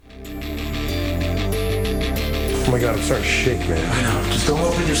Oh my god, I'm starting to shake, man. I know. Just don't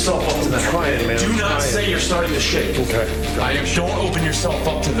open yourself up to them. I'm trying, man. Do not say you're starting to shake. Okay. Don't open yourself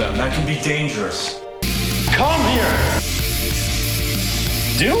up to them. That can be dangerous. Come here!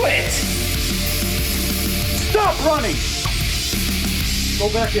 Do it! Stop running! Go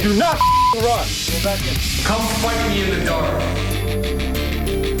back in. Do not run. Go back in. Come fight me in the dark.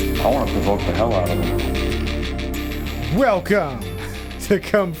 I want to provoke the hell out of him. Welcome to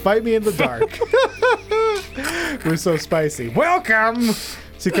Come Fight Me in the Dark. We're so spicy. Welcome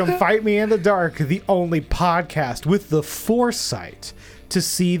to Come Fight Me in the Dark, the only podcast with the foresight to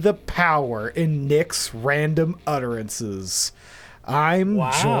see the power in Nick's random utterances. I'm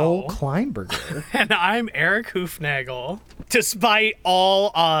Joel Kleinberger. And I'm Erik Hoofnagel. Despite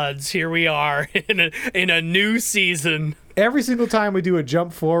all odds, here we are in a new season. Every single time we do a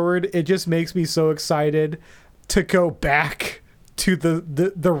jump forward, it just makes me so excited to go back to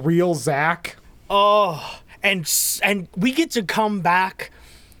the real Zach. Oh, and we get to come back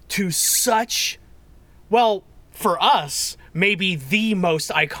to such, well, for us, maybe the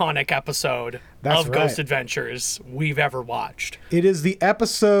most iconic episode of Ghost Adventures we've ever watched. It is the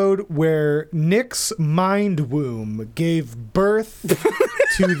episode where Nick's mind womb gave birth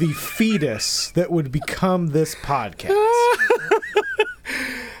to the fetus that would become this podcast.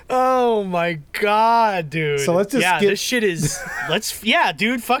 Oh my god, dude. So let's just this shit is let's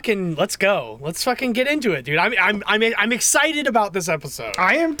go. Let's fucking get into it, dude. I'm excited about this episode.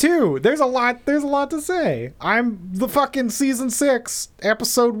 I am too. There's a lot to say. I'm the fucking season 6,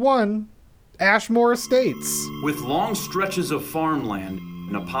 episode 1, Ashmore Estates. With long stretches of farmland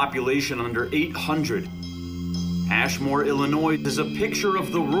and a population under 800, Ashmore, Illinois is a picture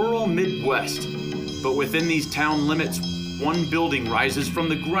of the rural Midwest. But within these town limits, one building rises from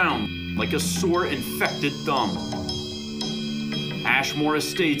the ground like a sore, infected thumb. Ashmore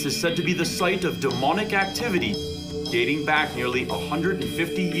Estates is said to be the site of demonic activity dating back nearly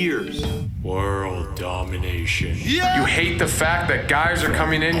 150 years. World domination. Yeah. You hate the fact that guys are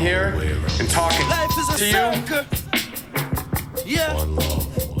coming in here and talking to you? Yeah. One love.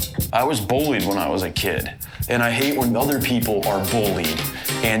 I was bullied when I was a kid, and I hate when other people are bullied.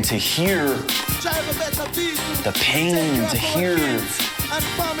 And to hear the pain, to hear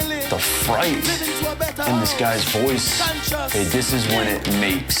the fright in this guy's voice, okay, this is when it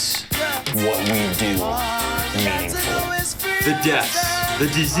makes what we do meaningful. The deaths, the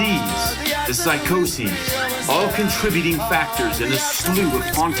disease, the psychoses, all contributing factors in a slew of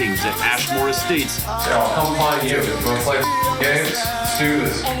hauntings at Ashmore Estates. I'll come find you. Wanna play games? Let's do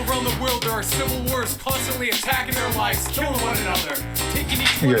this. All around the world, there are civil wars constantly attacking their lives, killing one another.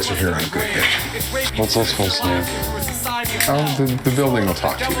 You guys are here on a good day. What's that supposed to do? The building will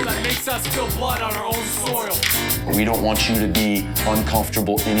talk to you today. We don't want you to be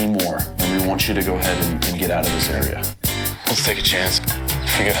uncomfortable anymore, and we want you to go ahead and get out of this area. Let's take a chance.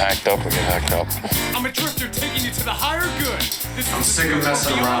 If we get hacked up, we get hacked up. I'm a drifter taking you to the higher good. I'm sick of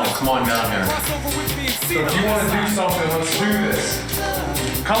messing around. Come on down here. So if you want to do something, let's do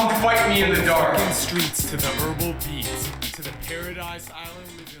this. Come fight me in the dark. Streets to the herbal beats, to the paradise island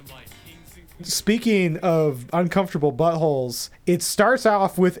living like kings and queens. Speaking of uncomfortable buttholes, it starts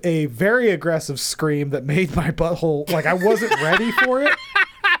off with a very aggressive scream that made my butthole, like I wasn't ready for it.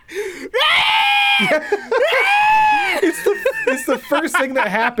 It's the first thing that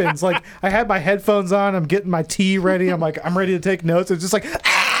happens. Like, I had my headphones on, I'm getting my tea ready, I'm ready to take notes. It's just like,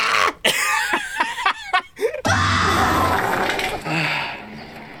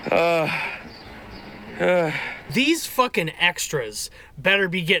 These fucking extras better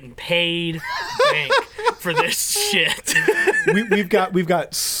be getting paid bank for this shit. we've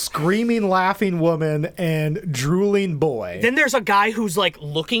got screaming, laughing woman and drooling boy. Then there's a guy who's like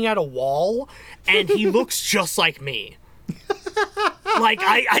looking at a wall, and he looks just like me. Like,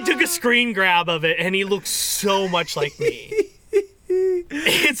 I took a screen grab of it, and he looks so much like me.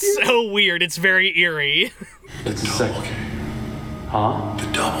 It's so weird. It's very eerie. It's a second. Huh?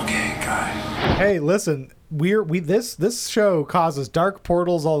 The double gang guy. Hey, listen, this show causes dark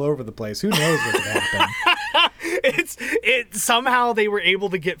portals all over the place. Who knows what could happen? Somehow they were able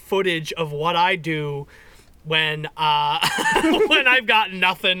to get footage of what I do when when I've got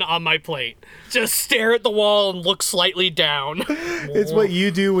nothing on my plate. Just stare at the wall and look slightly down. It's what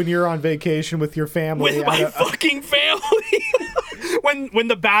you do when you're on vacation with your family. With my fucking family. When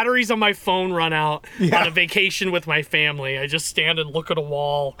the batteries on my phone run out on a vacation with my family, I just stand and look at a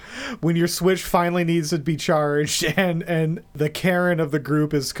wall. When your Switch finally needs to be charged and the Karen of the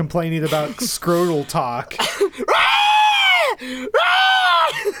group is complaining about scrotal talk.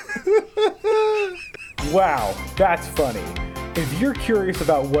 Wow, that's funny. If you're curious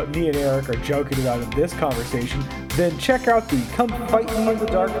about what me and Eric are joking about in this conversation, then check out the Come Fight Me in the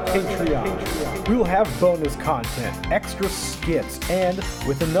Dark Patreon. We'll have bonus content, extra skits, and,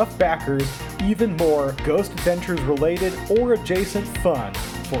 with enough backers, even more Ghost Adventures related or adjacent fun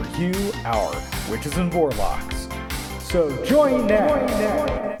for you, our Witches and Warlocks. So join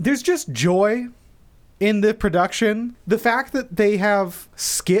now. There's just joy in the production. The fact that they have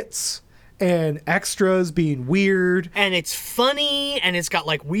skits and extras being weird. And it's funny, and it's got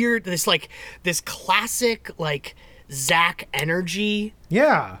like weird, this classic like Zach energy.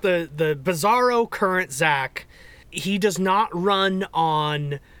 Yeah. The bizarro current Zach, he does not run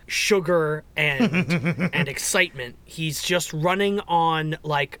on sugar and and excitement. He's just running on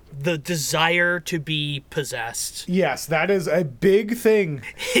like the desire to be possessed. Yes, that is a big thing.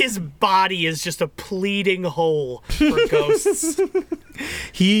 His body is just a pleading hole for ghosts.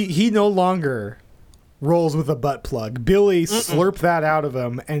 He no longer rolls with a butt plug. Billy slurped that out of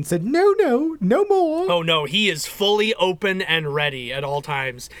him and said, no more. Oh no, he is fully open and ready at all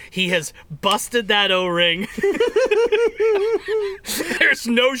times. He has busted that O-ring. There's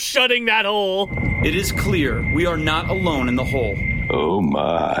no shutting that hole. It is clear we are not alone in the hole. Oh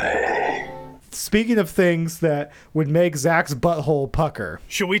my. Speaking of things that would make Zach's butthole pucker.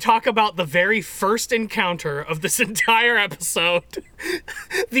 Should we talk about the very first encounter of this entire episode?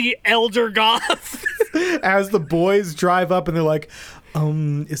 The Elder Goth. As the boys drive up and they're like,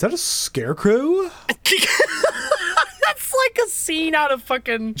 is that a scarecrow? That's like a scene out of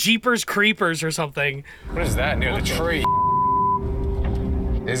fucking Jeepers Creepers or something. What is that near the tree?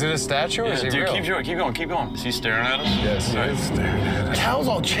 Is it a statue or is it Dude, real? keep going. Is he staring at us? Yes, he is staring at us. Cow's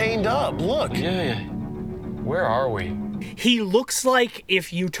all chained up. Look. Yeah. Where are we? He looks like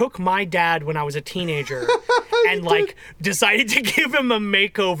if you took my dad when I was a teenager and like decided to give him a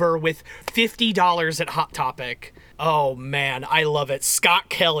makeover with $50 at Hot Topic. Oh man, I love it. Scott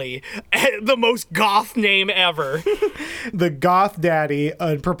Kelly, the most goth name ever. The goth daddy,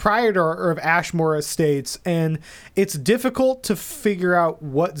 a proprietor of Ashmore Estates, and it's difficult to figure out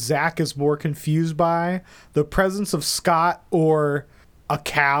what Zach is more confused by, the presence of Scott or a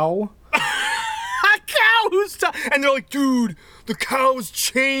cow. A cow who's and they're like, dude, the cow's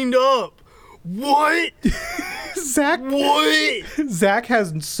chained up. What? Zach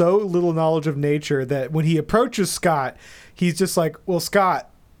has so little knowledge of nature that when he approaches Scott, he's just like, well,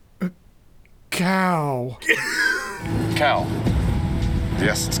 Scott, cow. Cow.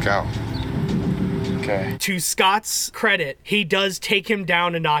 Yes, it's cow. Okay. To Scott's credit, he does take him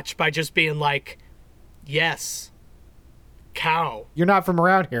down a notch by just being like, yes, cow. You're not from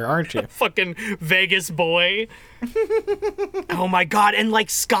around here, aren't you? Fucking Vegas boy. Oh my god, and like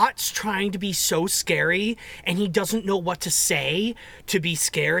Scott's trying to be so scary and he doesn't know what to say to be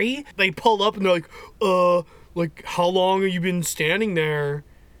scary. They pull up and they're like how long have you been standing there?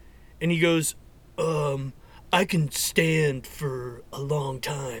 And he goes, I can stand for a long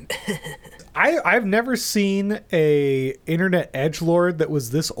time. I've never seen a internet edgelord that was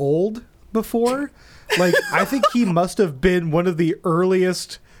this old before. Like, I think he must have been one of the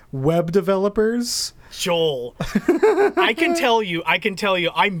earliest web developers. Joel, I can tell you,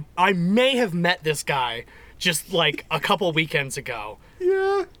 I may have met this guy just like a couple weekends ago.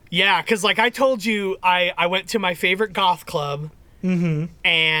 Yeah, because like I told you, I went to my favorite goth club,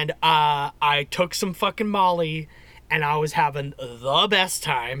 and I took some fucking Molly, and I was having the best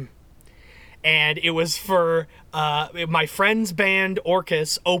time. And it was for my friend's band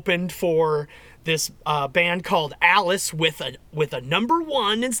Orcus opened for this band called Alice with a number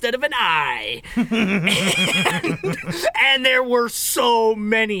 1 instead of an I. and there were so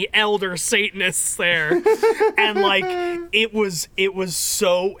many elder Satanists there. And like it was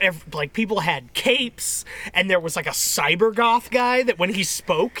so like people had capes, and there was like a cyber goth guy that when he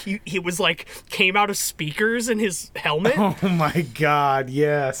spoke he was like came out of speakers in his helmet. Oh my god,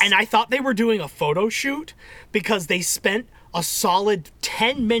 yes. And I thought they were doing a photo shoot because they spent a solid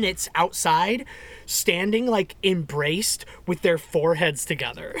 10 minutes outside standing like embraced with their foreheads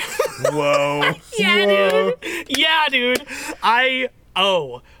together. Whoa. Yeah, dude.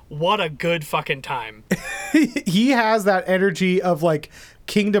 What a good fucking time. He has that energy of like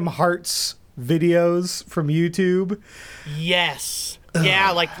Kingdom Hearts videos from YouTube. Yes.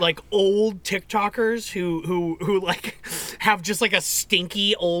 Yeah, like old TikTokers who like have just like a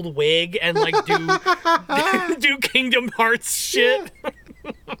stinky old wig and like do Kingdom Hearts shit.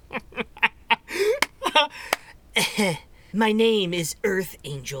 My name is Earth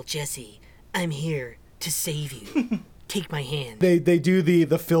Angel Jesse. I'm here to save you. Take my hand. They do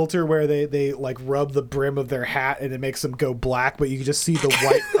the filter where they like rub the brim of their hat and it makes them go black, but you can just see the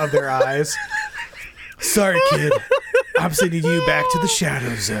white of their eyes. Sorry, kid. I'm sending you back to the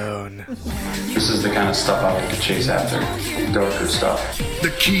Shadow Zone. This is the kind of stuff I like to chase after. Darker stuff. The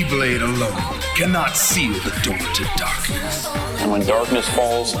Keyblade alone cannot seal the door to darkness. And when darkness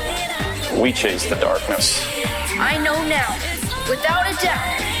falls, we chase the darkness. I know now, without a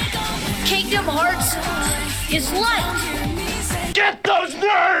doubt, Kingdom Hearts is light. Get those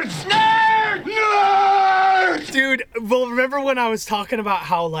nerds! Nerd! Nerd! Dude, well, remember when I was talking about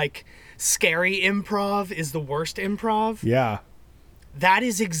how, like, scary improv is the worst improv? Yeah. That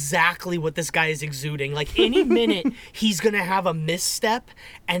is exactly what this guy is exuding. Like, any minute, he's going to have a misstep,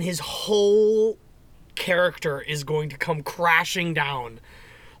 and his whole character is going to come crashing down.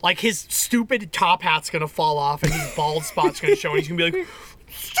 Like, his stupid top hat's going to fall off, and his bald spot's going to show, and he's going to be like,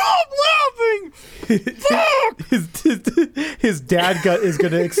 stop laughing! Fuck! His dad gut is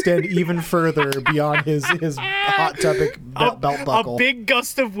going to extend even further beyond his hot topic belt buckle. A big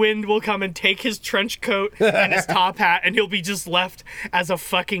gust of wind will come and take his trench coat and his top hat, and he'll be just left as a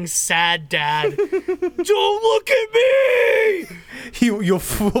fucking sad dad. Don't look at me!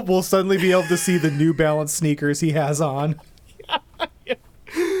 We'll suddenly be able to see the New Balance sneakers he has on.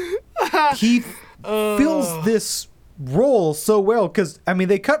 He fills this role so well because, I mean,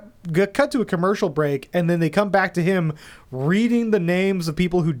 they cut to a commercial break and then they come back to him reading the names of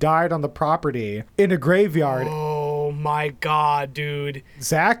people who died on the property in a graveyard. Oh my god, dude.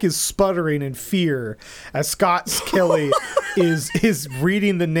 Zach is sputtering in fear as Scott Kelly is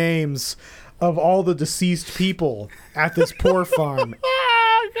reading the names of all the deceased people at this poor farm.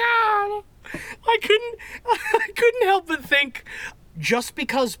 Oh god. I couldn't help but think, just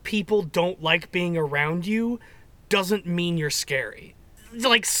because people don't like being around you doesn't mean you're scary.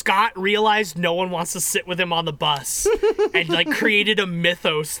 Like, Scott realized no one wants to sit with him on the bus and, like, created a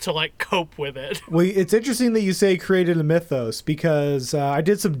mythos to, like, cope with it. Well, it's interesting that you say created a mythos because I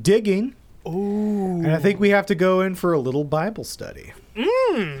did some digging. Ooh. And I think we have to go in for a little Bible study.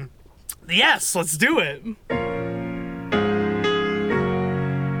 Yes, let's do it.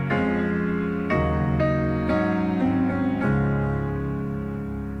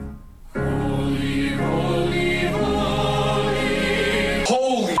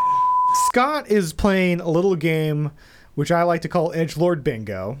 Scott is playing a little game which I like to call Edgelord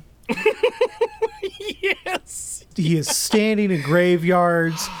Bingo. Yes. He is standing in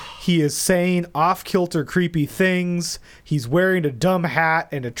graveyards. He is saying off-kilter creepy things. He's wearing a dumb hat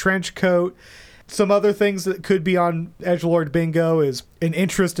and a trench coat. Some other things that could be on Edgelord Bingo is an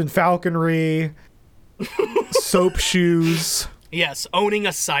interest in falconry, soap shoes. Yes, owning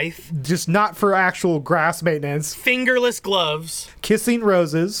a scythe. Just not for actual grass maintenance. Fingerless gloves. Kissing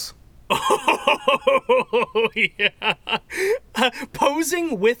roses. Oh, yeah.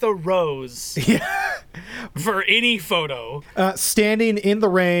 Posing with a rose. Yeah. For any photo. Standing in the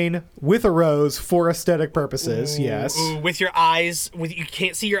rain with a rose for aesthetic purposes, yes. Ooh, with your eyes, you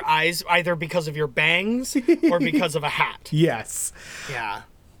can't see your eyes either because of your bangs or because of a hat. Yes. Yeah.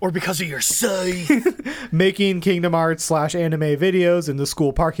 Or because of your scythe. Making Kingdom Hearts / anime videos in the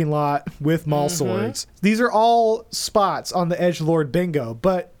school parking lot with mall swords. These are all spots on the Edgelord Bingo,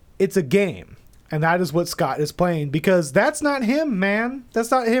 but it's a game. And that is what Scott is playing because that's not him, man. That's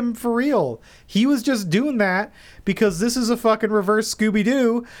not him for real. He was just doing that because this is a fucking reverse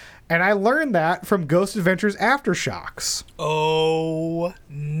Scooby-Doo. And I learned that from Ghost Adventures Aftershocks. Oh,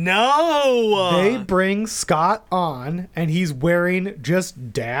 no. They bring Scott on and he's wearing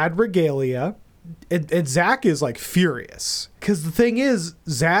just dad regalia. And Zach is like furious. Because the thing is,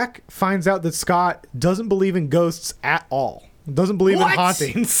 Zach finds out that Scott doesn't believe in ghosts at all. Doesn't believe in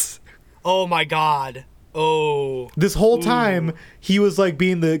hauntings. Oh my god. Oh. This whole time, he was like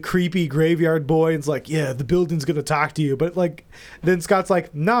being the creepy graveyard boy and it's like, yeah, the building's gonna talk to you. But like, then Scott's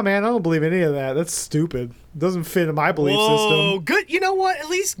like, nah, man, I don't believe any of that. That's stupid. Doesn't fit in my belief system. Good. You know what? At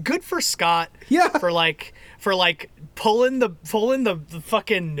least good for Scott. Yeah. For pulling the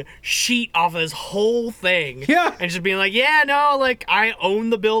fucking sheet off of his whole thing. Yeah. And just being like, yeah, no, like, I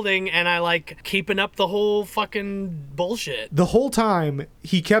own the building and I like keeping up the whole fucking bullshit. The whole time,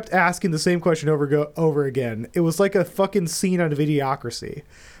 he kept asking the same question over again. It was like a fucking scene on Videocracy.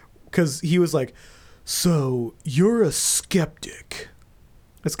 Because he was like, so, you're a skeptic.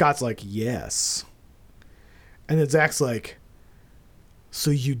 And Scott's like, yes. And then Zach's like,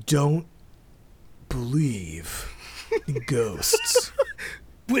 so you don't believe in ghosts?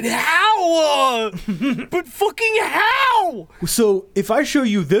 But how? But fucking how? So if I show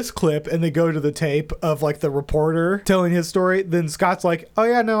you this clip and they go to the tape of like the reporter telling his story, then Scott's like, oh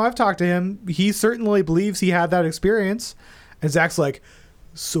yeah, no, I've talked to him. He certainly believes he had that experience. And Zach's like,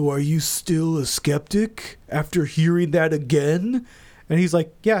 so are you still a skeptic after hearing that again? And he's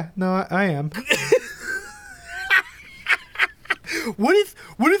like, yeah, no, I am. What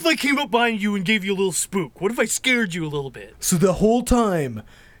if I came up behind you and gave you a little spook? What if I scared you a little bit? So the whole time,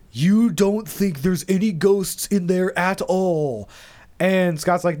 you don't think there's any ghosts in there at all. And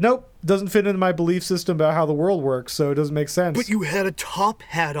Scott's like, nope, doesn't fit into my belief system about how the world works, so it doesn't make sense. But you had a top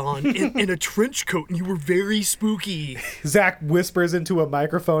hat on and a trench coat, and you were very spooky. Zach whispers into a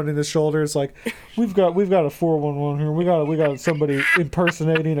microphone in his shoulder. It's like, we've got a 411 here. We got somebody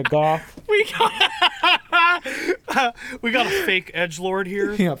impersonating a goth. We got a fake edgelord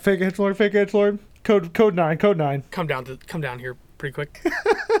here. Yeah, fake edgelord. Code 9. Come down here pretty quick.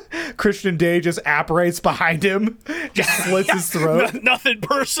 Christian Day just apparates behind him, just slits his throat. Nothing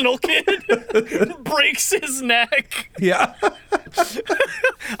personal, kid. Breaks his neck. Yeah.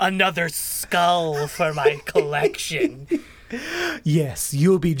 Another skull for my collection. Yes,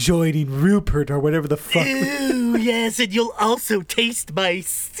 you'll be joining Rupert or whatever the fuck. Ooh, yes, and you'll also taste my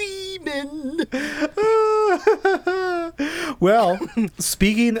semen. Well,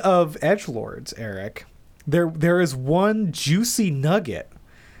 speaking of edgelords, Erik, there is one juicy nugget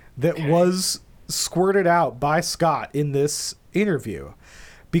that was squirted out by Scott in this interview,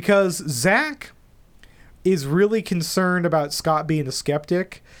 because Zach is really concerned about Scott being a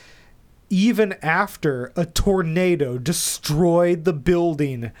skeptic even after a tornado destroyed the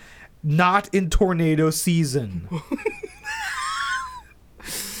building, not in tornado season.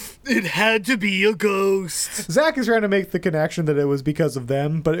 It had to be a ghost. Zach is trying to make the connection that it was because of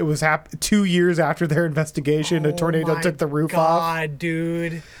them, but it was 2 years after their investigation. A tornado took the roof off. God,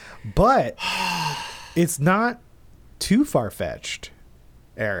 dude. But it's not too far-fetched,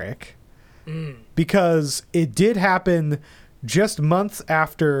 Erik, because it did happen just months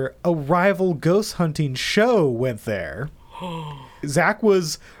after a rival ghost hunting show went there. Zach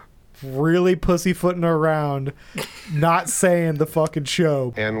was really pussyfooting around, not saying the fucking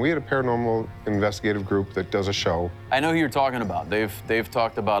show. And we had a paranormal investigative group that does a show. I know who you're talking about. They've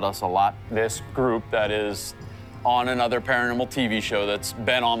talked about us a lot. This group that is on another paranormal TV show that's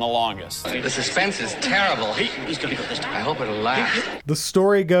been on the longest. The suspense is terrible. He's gonna go this time. I hope it'll last. The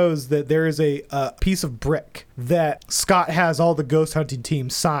story goes that there is a piece of brick that Scott has all the ghost hunting team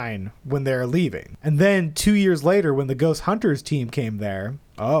sign when they're leaving. And then 2 years later, when the ghost hunters team came there,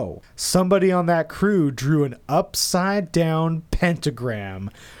 somebody on that crew drew an upside down pentagram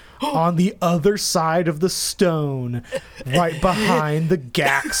on the other side of the stone, right behind the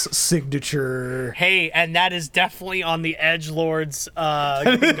Gax signature. Hey, and that is definitely on the edgelord's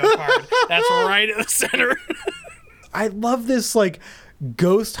bingo card. That's right in the center. I love this, like,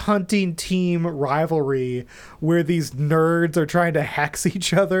 ghost hunting team rivalry where these nerds are trying to hex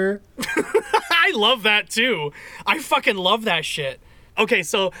each other. I love that too. I fucking love that shit. Okay,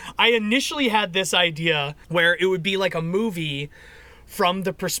 so I initially had this idea where it would be like a movie from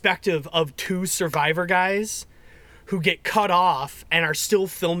the perspective of two survivor guys who get cut off and are still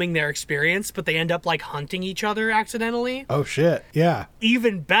filming their experience, but they end up like hunting each other accidentally. Oh shit, yeah.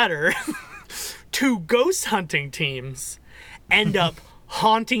 Even better, two ghost hunting teams end up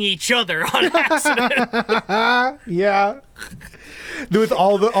haunting each other on accident. Yeah. With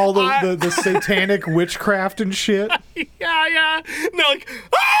all the satanic witchcraft and shit. Yeah. And they're like,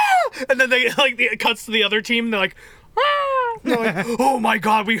 ah! And then it cuts to the other team and they're like, ah! And they're like, oh my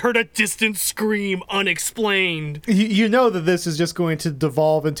god, we heard a distant scream unexplained. You know that this is just going to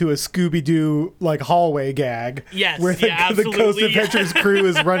devolve into a Scooby-Doo like hallway gag. Yes, where the Ghost Adventures crew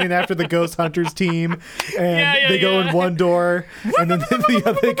is running after the Ghost Hunters team, and they go in one door, and then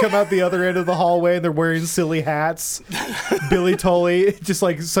they come out the other end of the hallway, and they're wearing silly hats. Billy Tully just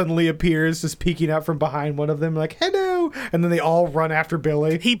like suddenly appears, just peeking out from behind one of them, like, hello, and then they all run after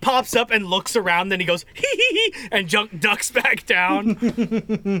Billy. He pops up and looks around, then he goes, hee hee hee, and ducks back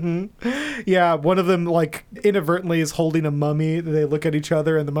down. Yeah, one of them like inadvertently is holding a mummy. They look at each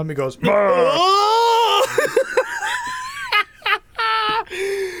other and the mummy goes,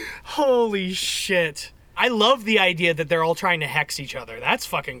 holy shit. I love the idea that they're all trying to hex each other. That's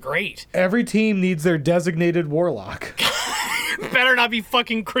fucking great. Every team needs their designated warlock. Better not be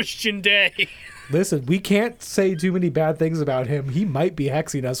fucking Christian Day. Listen, we can't say too many bad things about him. He might be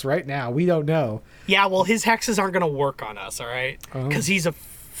hexing us right now. We don't know. Yeah, well, his hexes aren't going to work on us, all right? Because he's a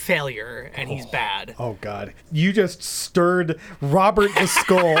failure and he's bad. Oh, God. You just stirred Robert the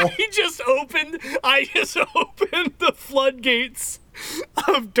Skull. I just opened the floodgates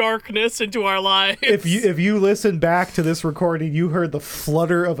of darkness into our lives. If you listen back to this recording, you heard the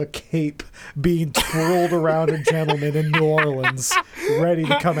flutter of a cape being twirled around a gentleman in New Orleans, ready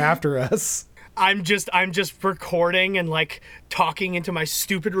to come after us. I'm just recording and like talking into my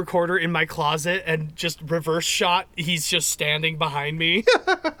stupid recorder in my closet, and just reverse shot, he's just standing behind me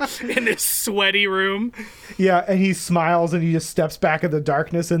in this sweaty room. Yeah, and he smiles and he just steps back in the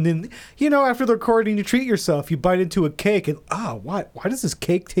darkness, and then, you know, after the recording, you treat yourself. You bite into a cake and, why does this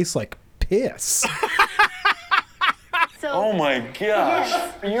cake taste like piss? Oh my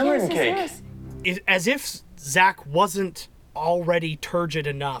gosh. Urine cake. As if Zach wasn't already turgid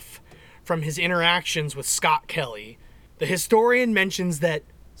enough from his interactions with Scott Kelly, the historian mentions that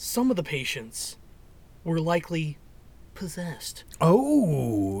some of the patients were likely possessed.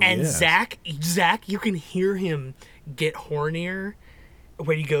 Oh, and yes. Zach, you can hear him get hornier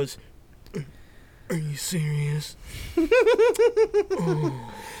when he goes, "Are you serious?"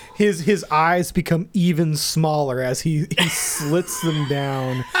 Oh. His eyes become even smaller as he slits them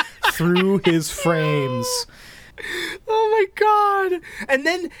down through his frames. Oh my god. And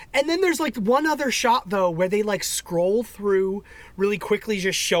then there's like one other shot though where they like scroll through really quickly,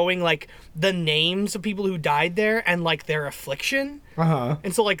 just showing like the names of people who died there and like their affliction.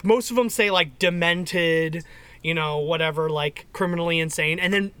 And so like most of them say like demented, you know, whatever, like criminally insane.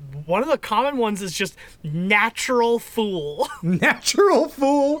 And then one of the common ones is just natural fool. Natural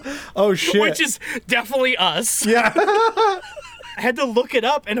fool? Oh shit. Which is definitely us. Yeah. I had to look it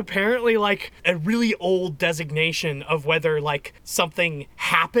up, and apparently like a really old designation of whether like something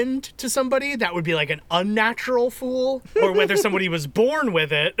happened to somebody that would be like an unnatural fool, or whether somebody was born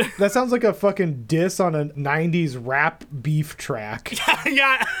with it. That sounds like a fucking diss on a 90s rap beef track.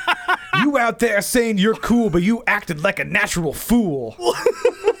 Yeah. You out there saying you're cool, but you acted like a natural fool.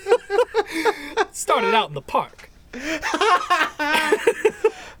 Started out in the park.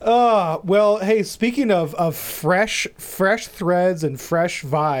 Well, hey, speaking of fresh threads and fresh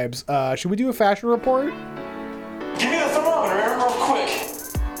vibes, should we do a fashion report? Give me the thermometer, Aaron, real quick.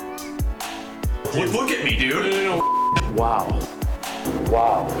 Look at me, dude. Wow.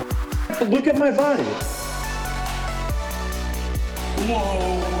 Look at my body.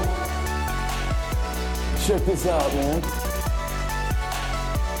 Whoa. Check this out, man.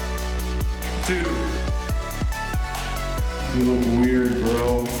 Dude. You look weird,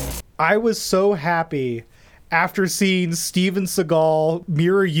 bro. I was so happy after seeing Steven Seagal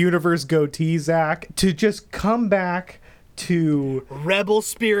Mirror Universe goatee Zach to just come back to Rebel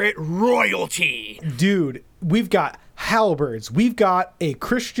Spirit royalty. Dude, we've got halberds. We've got a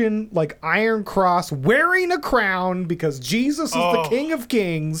Christian like Iron Cross wearing a crown because Jesus is the King of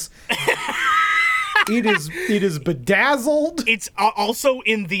Kings. It is bedazzled. It's also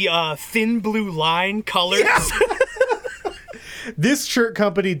in the thin blue line colors. Yeah. This shirt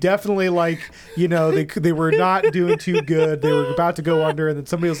company definitely, like, you know, they were not doing too good. They were about to go under, and then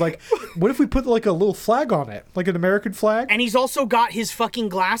somebody was like, what if we put like a little flag on it? Like an American flag? And he's also got his fucking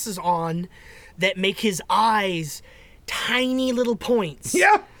glasses on that make his eyes tiny little points.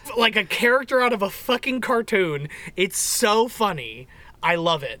 Yeah. Like a character out of a fucking cartoon. It's so funny. I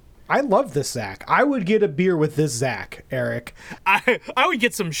love it. I love this Zach. I would get a beer with this Zach, Eric. I would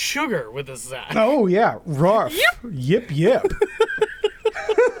get some sugar with this Zach. Oh, yeah. Rough. Yip.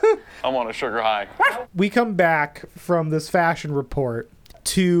 I'm on a sugar high. We come back from this fashion report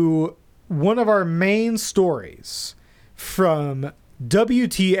to one of our main stories from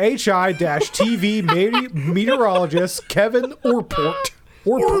WTHI-TV meteorologist Kevin Orport.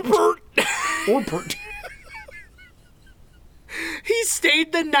 He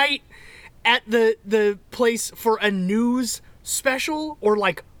stayed the night at the place for a news special or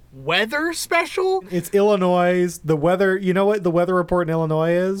like weather special. It's Illinois. The weather, you know what the weather report in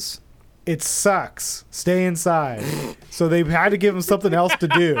Illinois is? It sucks. Stay inside. So they've had to give him something else to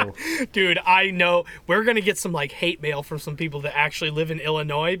do. Dude, I know. We're going to get some like hate mail from some people that actually live in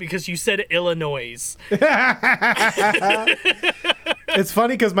Illinois because you said Illinois. It's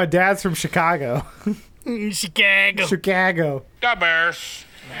funny because my dad's from Chicago. Chicago. The Bears.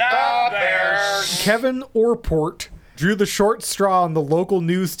 Kevin Orport drew the short straw on the local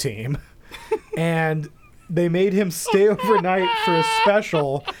news team, and they made him stay overnight for a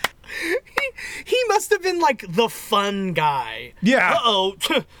special. He must have been like the fun guy. Yeah.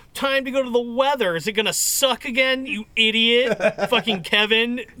 Time to go to the weather. Is it gonna suck again, you idiot? Fucking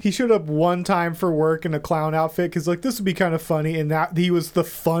Kevin. He showed up one time for work in a clown outfit because like this would be kind of funny, and that he was the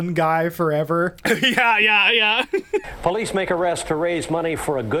fun guy forever. Yeah. Police make arrest to raise money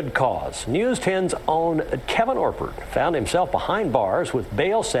for a good cause. News 10's own Kevin Orpert found himself behind bars with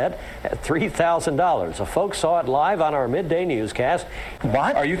bail set at $3,000. The folks saw it live on our midday newscast.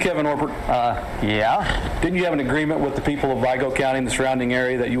 What? Are you Kevin Orpert? Yeah. Didn't you have an agreement with the people of Vigo County and the surrounding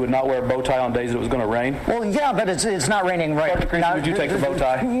area that you would not wear a bow tie on days that it was going to rain? Well, yeah, but it's not raining right now. Did you take the bow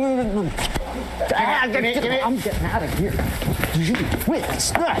tie? I'm getting out of here.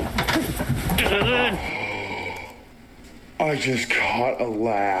 I just caught a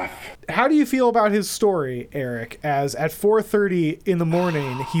laugh. How do you feel about his story, Erik, as at 4:30 in the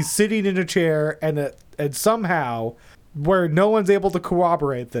morning, he's sitting in a chair and somehow, where no one's able to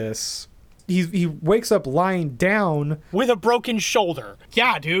corroborate this, he wakes up lying down with a broken shoulder.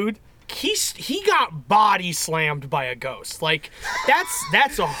 Yeah, dude. He got body slammed by a ghost. Like,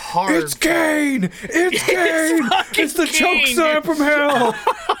 that's a hard... It's Kane! It's Kane! It's the choke slam from hell!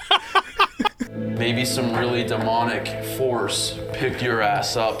 Maybe some really demonic force picked your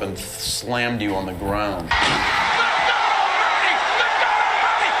ass up and slammed you on the ground.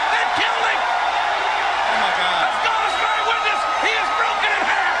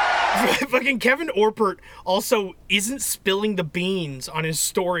 Fucking Kevin Orpert also isn't spilling the beans on his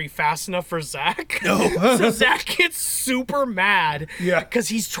story fast enough for Zach. No. So Zach gets super mad. Yeah. Because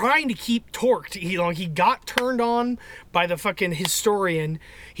he's trying to keep torqued. He got turned on by the fucking historian.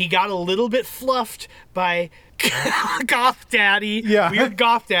 He got a little bit fluffed by Goth Daddy. Yeah. Weird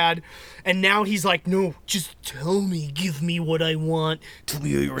Goth Dad. And now he's like, no, just tell me, give me what I want. Tell me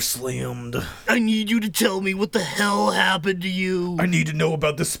you were slammed. I need you to tell me what the hell happened to you. I need to know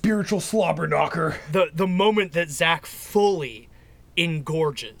about the spiritual slobber knocker. The moment that Zach fully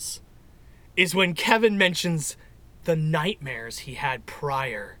engorges is when Kevin mentions the nightmares he had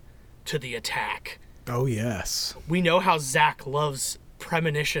prior to the attack. Oh, yes. We know how Zach loves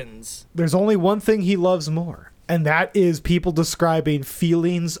premonitions. There's only one thing he loves more. And that is people describing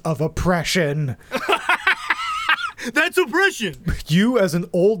feelings of oppression. That's oppression. You as an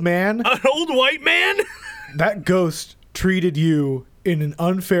old man. An old white man? That ghost treated you in an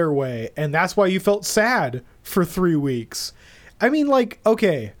unfair way. And that's why you felt sad for 3 weeks. I mean, like,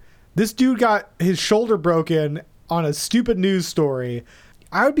 okay, this dude got his shoulder broken on a stupid news story.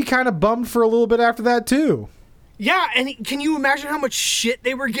 I would be kind of bummed for a little bit after that, too. Yeah, and can you imagine how much shit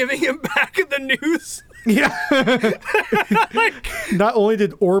they were giving him back in the news? Yeah. Not only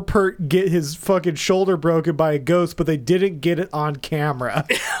did Orpert get his fucking shoulder broken by a ghost, but they didn't get it on camera.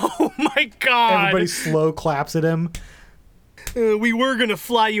 Oh my god. Everybody slow claps at him. We were going to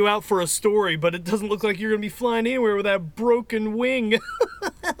fly you out for a story, but it doesn't look like you're going to be flying anywhere with that broken wing.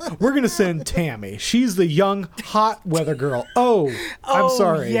 We're going to send Tammy. She's the young, hot weather girl. Oh, I'm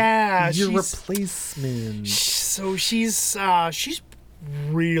sorry. Yeah. Your replacement. So she's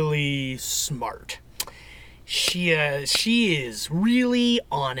really smart. She is really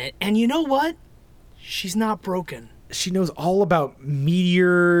on it. And you know what? She's not broken. She knows all about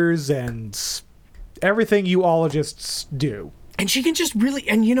meteors and everything ologists do. And she can just really,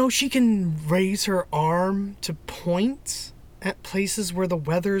 and you know, she can raise her arm to point at places where the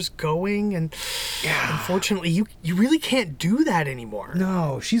weather's going. And yeah, unfortunately, you really can't do that anymore.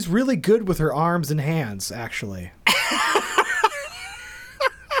 No, she's really good with her arms and hands, actually.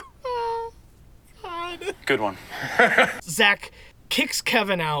 Good one. Zach kicks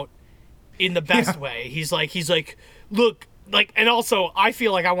Kevin out in the best way. He's like, look, like, and also I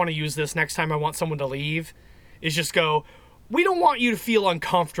feel like I want to use this next time I want someone to leave, is just go, we don't want you to feel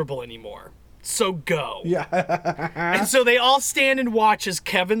uncomfortable anymore. So go. Yeah. And so they all stand and watch as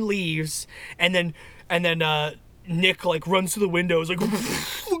Kevin leaves, and then Nick like runs to the window, is like,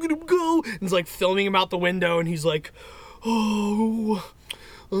 look at him go, and is like filming him out the window, and he's like, oh,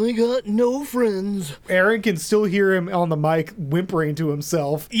 I got no friends. Aaron can still hear him on the mic whimpering to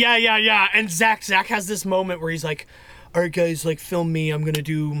himself. Yeah. And Zach has this moment where he's like, all right, guys, like, film me. I'm going to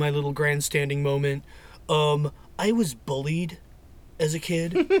do my little grandstanding moment. I was bullied as a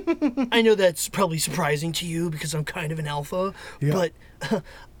kid. I know that's probably surprising to you because I'm kind of an alpha, but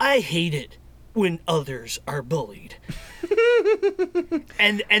I hate it when others are bullied.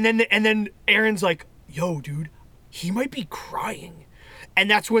 and then Aaron's like, yo, dude, he might be crying. And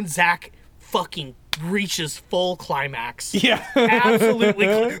that's when Zach fucking reaches full climax. Yeah. Absolutely.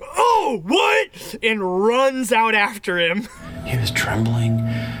 Oh, what? And runs out after him. He was trembling,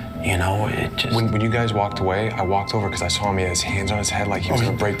 you know, it just... When you guys walked away, I walked over because I saw him, he had his hands on his head like he was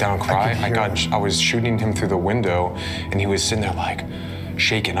gonna break down and cry. I was shooting him through the window, and he was sitting there like,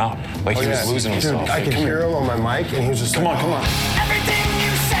 shaking up, like he was losing himself. I could hear him on my mic, and he was just come like, on. Everything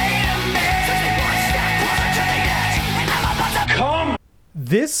you say to me. Come!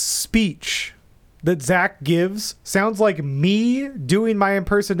 This speech that Zach gives sounds like me doing my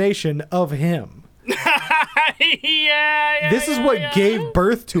impersonation of him. This is what gave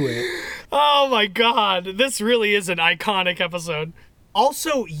birth to it. Oh my god, this really is an iconic episode.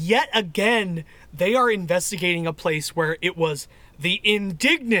 Also, yet again, they are investigating a place where it was the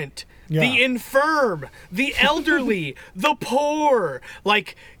indignant the infirm, the elderly, the poor.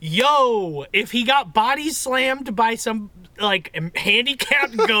 Like, yo, if he got body slammed by some like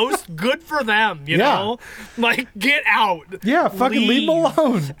handicapped ghost, good for them, you know? Like, get out. Yeah, fucking leave him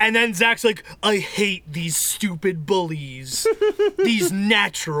alone. And then Zach's like, I hate these stupid bullies. These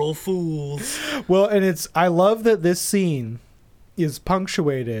natural fools. Well, and I love that this scene is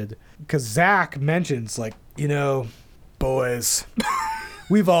punctuated because Zach mentions, like, you know, boys,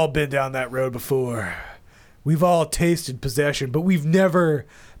 we've all been down that road before. We've all tasted possession, but we've never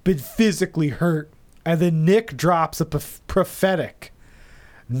been physically hurt. And then Nick drops a prophetic,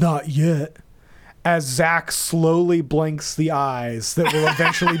 not yet, as Zach slowly blinks the eyes that will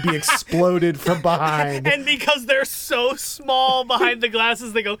eventually be exploded from behind. And because they're so small behind the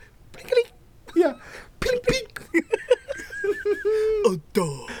glasses, they go, blink. Yeah. Blink, blink.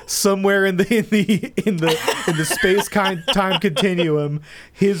 Somewhere in the space time continuum,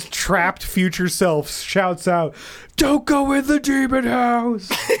 his trapped future self shouts out, "Don't go in the demon house!"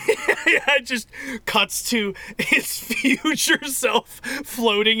 Yeah, it just cuts to his future self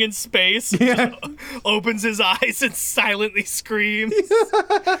floating in space. Yeah. Opens his eyes and silently screams. No!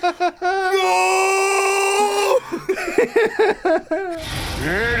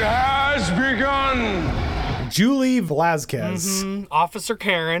 It has begun. Julie Velazquez, Officer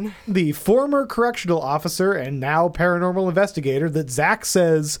Karen, the former correctional officer and now paranormal investigator that Zach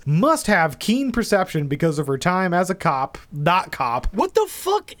says must have keen perception because of her time as a cop, not cop. What the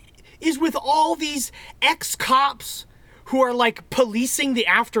fuck is with all these ex-cops who are like policing the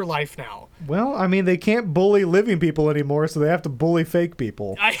afterlife now? Well, I mean, they can't bully living people anymore, so they have to bully fake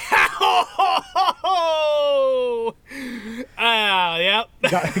people. Yep.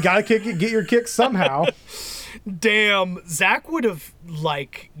 Gotta get your kicks somehow. Damn, Zach would have,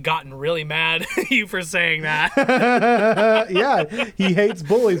 like, gotten really mad at you for saying that. Yeah, he hates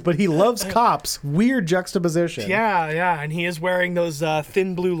bullies, but he loves cops. Weird juxtaposition. Yeah, and he is wearing those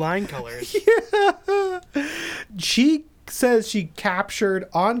thin blue line colors. Yeah. She says she captured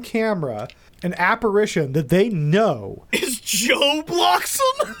on camera an apparition that they know is Joe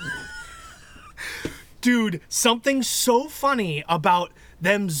Bloxam. Dude, something so funny about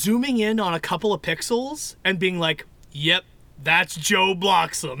them zooming in on a couple of pixels and being like, yep, that's Joe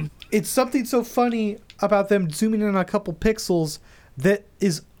Bloxam. It's something so funny about them zooming in on a couple pixels that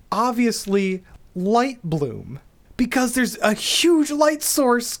is obviously light bloom because there's a huge light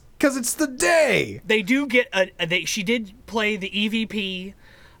source because it's the day. They do get she did play the EVP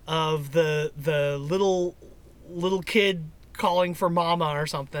of the little kid calling for mama or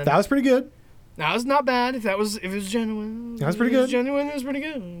something. That was pretty good. That was not bad. If it was genuine, that was pretty good. It was pretty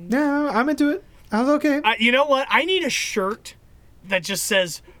good. Yeah, I'm into it. I was okay. You know what? I need a shirt that just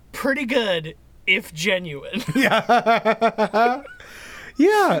says "pretty good if genuine." Yeah.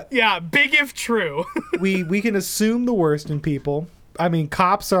 Yeah. Big if true. we can assume the worst in people. I mean,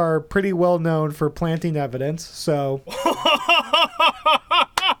 cops are pretty well known for planting evidence, so.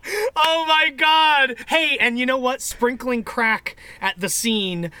 Oh my God! Hey, and you know what? Sprinkling crack at the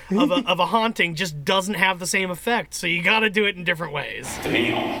scene of a haunting just doesn't have the same effect. So you got to do it in different ways.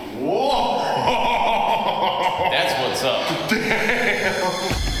 Damn. Whoa! That's what's up.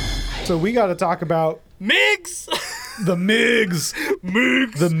 Damn. So we got to talk about MIGS. The MIGS.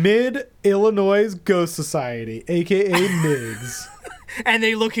 MIGS. The Mid-Illinois Ghost Society, aka MIGS. And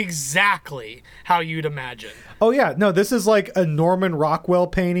they look exactly how you'd imagine. Oh, yeah. No, this is like a Norman Rockwell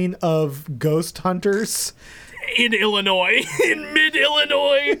painting of ghost hunters. In Illinois. In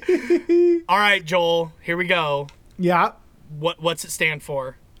mid-Illinois. All right, Joel. Here we go. Yeah. What's it stand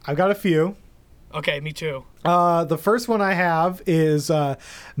for? I've got a few. Okay, me too. The first one I have is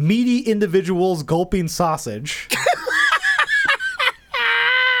meaty individuals gulping sausage.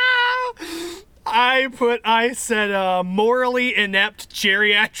 I said morally inept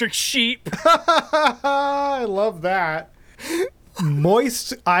geriatric sheep. I love that.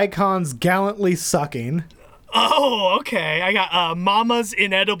 Moist icons gallantly sucking. Oh, okay. I got Mama's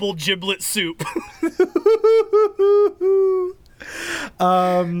inedible giblet soup.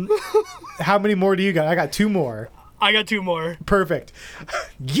 How many more do you got? I got two more. I got two more. Perfect.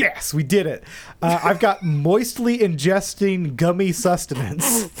 Yes, we did it. I've got moistly ingesting gummy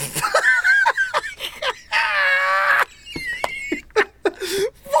sustenance.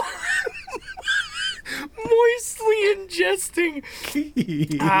 Moistly ingesting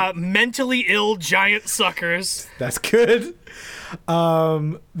mentally ill giant suckers. That's good.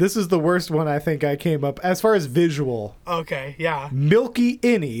 This is the worst one I think I came up as far as visual. Okay, yeah. Milky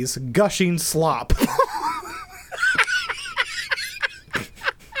innies gushing slop.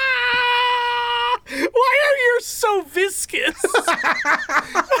 Why are yours so viscous?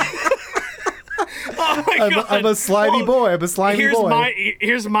 God. I'm a slimy boy. I'm a slimy boy.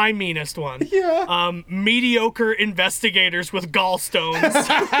 Here's my meanest one. Yeah. Mediocre investigators with gallstones.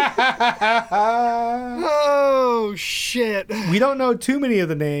 Oh, shit. We don't know too many of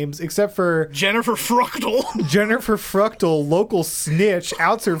the names except for Jennifer Fructal. Jennifer Fructal, local snitch,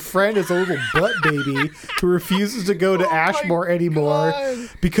 outs her friend as a little butt baby who refuses to go to Ashmore anymore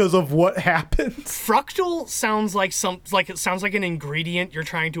because of what happened. Fructal sounds like it sounds like an ingredient you're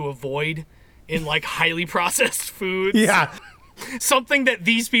trying to avoid in like highly processed foods. Yeah. Something that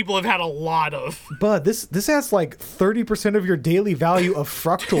these people have had a lot of. Bud, this has like 30% of your daily value of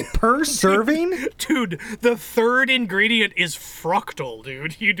fructal per serving? Dude, the third ingredient is fructal,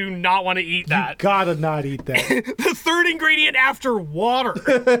 dude. You do not want to eat that. You gotta not eat that. The third ingredient after water.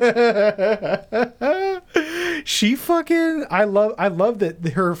 She fucking, I love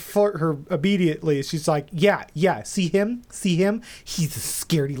that her immediately, she's like, yeah, see him? He's a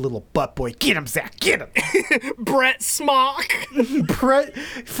scaredy little butt boy. Get him, Zach, get him. Brett Smock. Brett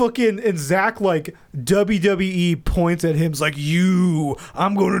fucking, and Zach like WWE points at him, like,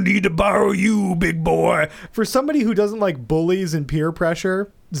 I'm gonna need to borrow you, big boy. For somebody who doesn't like bullies and peer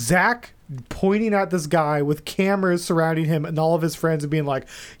pressure, Zach pointing at this guy with cameras surrounding him and all of his friends and being like,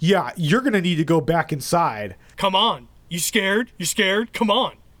 yeah, you're gonna need to go back inside. Come on. You scared? Come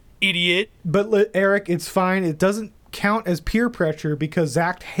on, idiot. But Erik, it's fine. It doesn't count as peer pressure because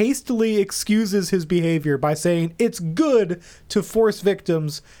Zach hastily excuses his behavior by saying it's good to force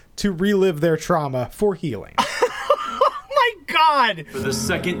victims to relive their trauma for healing. Oh my God! For the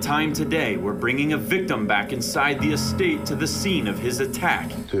second time today, we're bringing a victim back inside the estate to the scene of his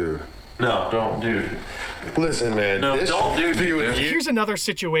attack. Dude. No, don't, dude. Listen, man. No, don't do this. Here's another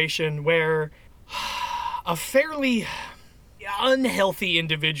situation where a fairly unhealthy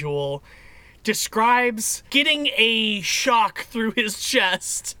individual describes getting a shock through his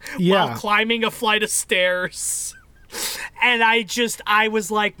chest while climbing a flight of stairs. And I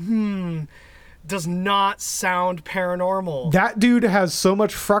was like, does not sound paranormal. That dude has so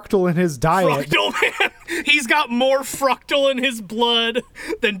much fructal in his diet. Fructal, man. He's got more fructal in his blood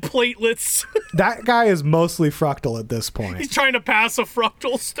than platelets. That guy is mostly fructal at this point. He's trying to pass a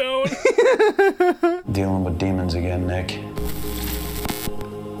fructal stone. Dealing with demons again, Nick.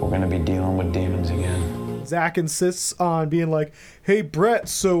 We're gonna be dealing with demons again. Zach insists on being like, hey, Brett,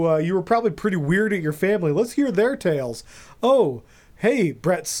 so you were probably pretty weird at your family. Let's hear their tales. Oh, hey,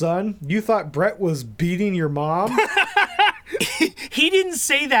 Brett's son, you thought Brett was beating your mom? He didn't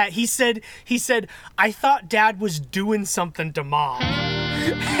say that. He said, I thought Dad was doing something to Mom.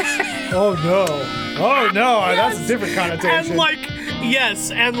 Oh, no. Yes. That's a different connotation.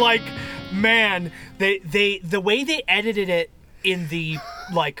 And man, the way they edited it in the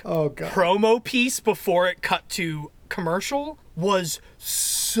promo piece before it cut to commercial was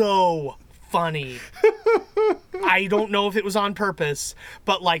so funny. I don't know if it was on purpose,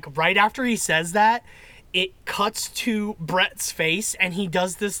 but like right after he says that, it cuts to Brett's face and he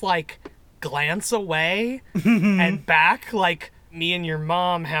does this like glance away and back, like, me and your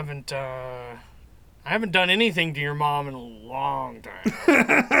mom haven't I haven't done anything to your mom in a long time.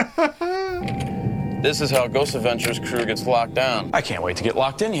 This is how Ghost Adventures crew gets locked down. I can't wait to get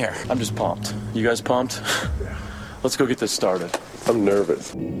locked in here. I'm just pumped. You guys pumped? Let's go get this started. I'm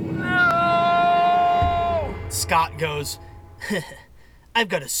nervous. No! Scott goes, I've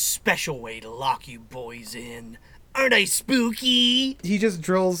got a special way to lock you boys in. Aren't I spooky? He just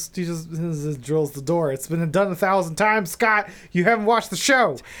drills the door. It's been done 1,000 times, Scott. You haven't watched the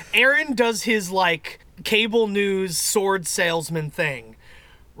show. Aaron does his like cable news sword salesman thing,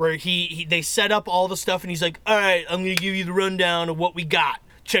 where they set up all the stuff and he's like, all right, I'm gonna give you the rundown of what we got.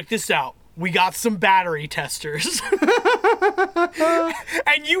 Check this out. We got some battery testers.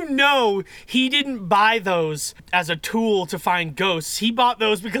 And he didn't buy those as a tool to find ghosts. He bought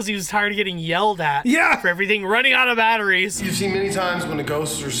those because he was tired of getting yelled at for everything running out of batteries. You've seen many times when a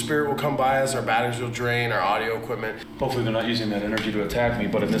ghost or spirit will come by us, our batteries will drain, our audio equipment. Hopefully they're not using that energy to attack me,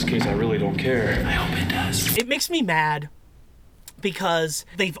 but in this case I really don't care. I hope it does. It makes me mad because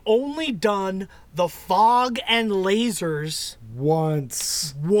they've only done the fog and lasers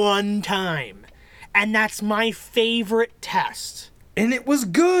one time, and that's my favorite test, and it was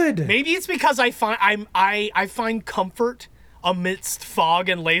good. Maybe it's because I find comfort amidst fog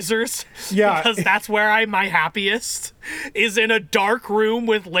and lasers, because that's where I'm my happiest, is in a dark room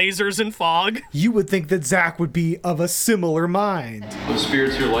with lasers and fog. You would think that Zach would be of a similar mind. The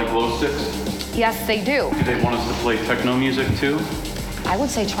spirits here like glow sticks? Yes, they do. Do they want us to play techno music too? I would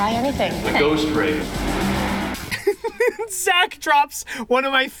say try anything. The ghost rave. Zach drops one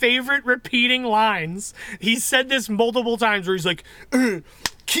of my favorite repeating lines. He's said this multiple times where he's like,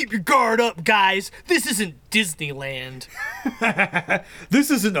 Keep your guard up, guys. This isn't Disneyland.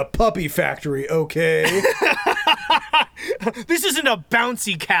 This isn't a puppy factory, okay? This isn't a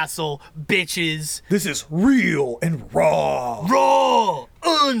bouncy castle, bitches. This is real and raw. Raw,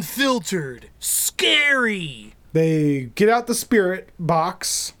 unfiltered, scary. They get out the spirit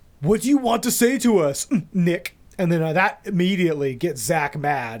box. What do you want to say to us, Nick? And then that immediately gets Zach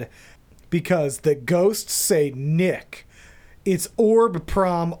mad because the ghosts say Nick. It's orb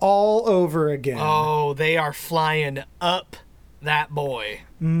prom all over again. Oh, they are flying up that boy.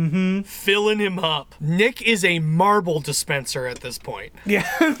 Mm-hmm. Filling him up. Nick is a marble dispenser at this point. Yeah.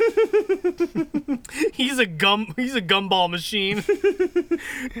 He's a gumball machine.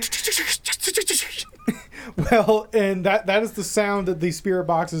 Well, and that is the sound that the spirit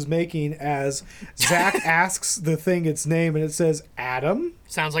box is making as Zach asks the thing its name, and it says Adam.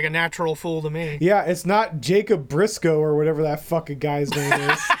 Sounds like a natural fool to me. Yeah, it's not Jacob Briscoe or whatever that fucking guy's name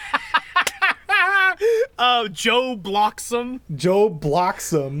is. Joe Bloxam. Joe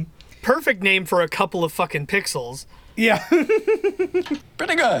Bloxam. Perfect name for a couple of fucking pixels. Yeah.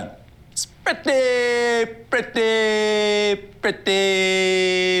 Pretty good. It's pretty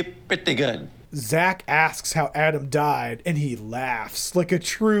good. Zach asks how Adam died, and he laughs like a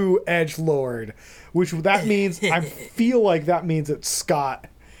true edgelord, which that means, I feel like that means it's Scott,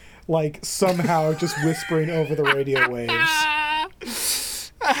 like somehow just whispering over the radio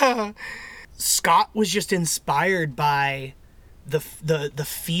waves. Scott was just inspired by the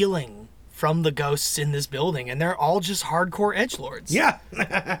feeling from the ghosts in this building, and they're all just hardcore edgelords. Yeah.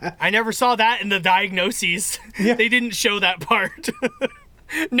 I never saw that in the diagnoses. Yeah. They didn't show that part.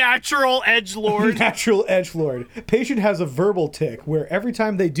 Natural edgelord. Natural edgelord. Patient has a verbal tick where every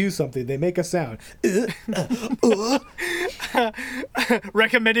time they do something, they make a sound.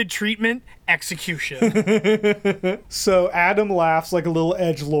 Recommended treatment, execution. So Adam laughs like a little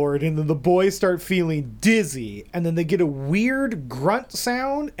edgelord, and then the boys start feeling dizzy, and then they get a weird grunt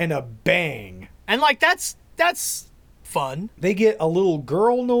sound and a bang. And like that's fun. They get a little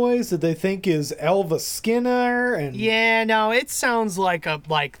girl noise that they think is Elva Skinner, and yeah, no, it sounds like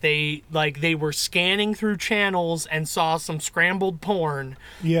they were scanning through channels and saw some scrambled porn.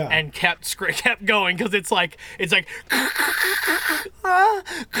 Yeah, and kept going because it's like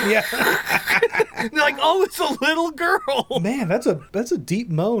yeah. They're like, oh, it's a little girl. Man, that's a deep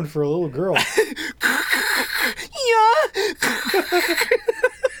moan for a little girl. Yeah.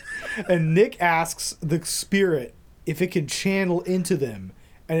 And Nick asks the spirit if it can channel into them,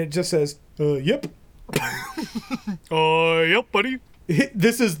 and it just says, yep. Yep, buddy.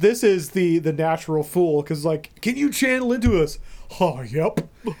 This is the natural fool, because like, can you channel into us? Oh, yep.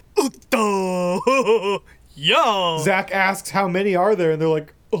 Yeah. Zach asks how many are there, and they're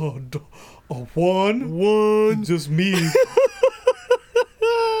like, one. Just me.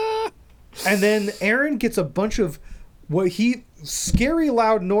 And then Aaron gets a bunch of scary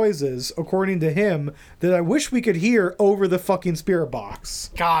loud noises, according to him, that I wish we could hear over the fucking spirit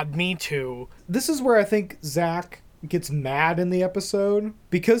box. God, me too. This is where I think Zach gets mad in the episode,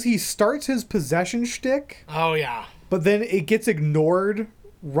 because he starts his possession shtick. Oh, yeah. But then it gets ignored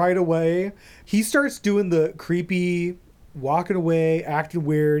right away. He starts doing the creepy, walking away, acting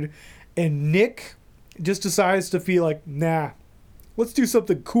weird, and Nick just decides to feel like, nah, let's do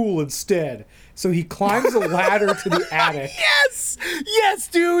something cool instead. So he climbs a ladder to the attic. Yes,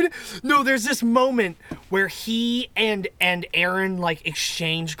 dude. No, there's this moment where he and Aaron like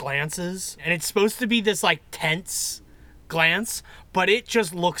exchange glances, and it's supposed to be this like tense glance, but it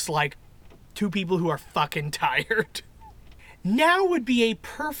just looks like two people who are fucking tired. Now would be a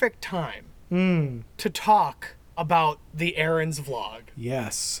perfect time to talk about the Aaron's vlog.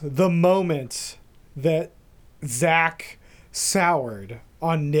 Yes, the moment that Zach soured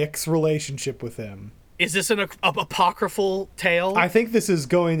on Nick's relationship with him. Is this an apocryphal tale? I think this is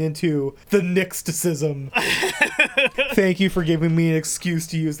going into the Nicksticism. Thank you for giving me an excuse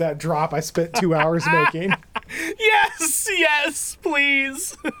to use that drop I spent 2 hours making. Yes,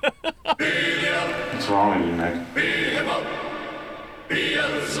 please. What's wrong with you, Nick?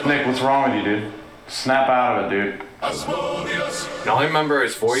 Nick, what's wrong with you, dude? Snap out of it, dude. And all I remember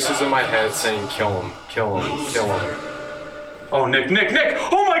is voices in my head saying, kill him, kill him, kill him. Oh, Nick!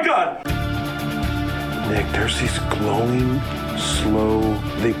 Oh my God! Nick, there's these glowing, slow,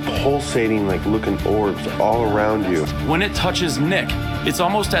 they pulsating like looking orbs all around you. When it touches Nick, it's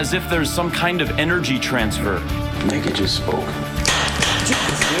almost as if there's some kind of energy transfer. Nick, it just spoke.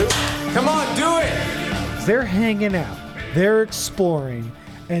 Come on, do it! They're hanging out. They're exploring.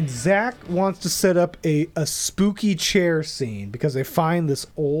 And Zach wants to set up a spooky chair scene because they find this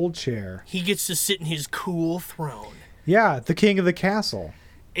old chair. He gets to sit in his cool throne. Yeah, the king of the castle.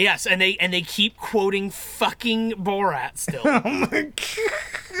 Yes, and they keep quoting fucking Borat still. Oh my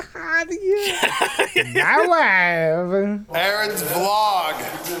god, yeah. My wife. Aaron's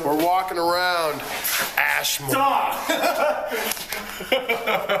vlog. We're walking around Ashmore. Stop!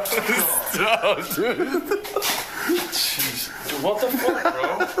 Stop, dude. Jeez. What the fuck,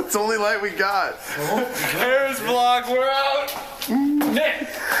 bro? It's the only light we got. Aaron's vlog, we're out! Nick!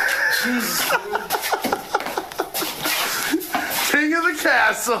 Jesus, dude. King of the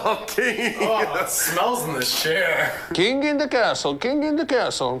castle, king. Oh, it smells in this chair. King in the castle, king in the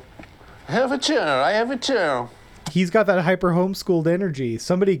castle. Have a chair, I have a chair. He's got that hyper homeschooled energy.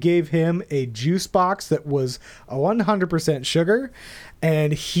 Somebody gave him a juice box that was a 100% sugar,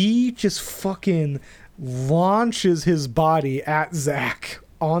 and he just fucking launches his body at Zach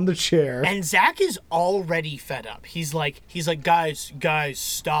on the chair. And Zach is already fed up. He's like, guys,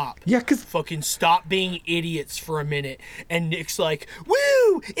 stop. Yeah, because fucking stop being idiots for a minute. And Nick's like,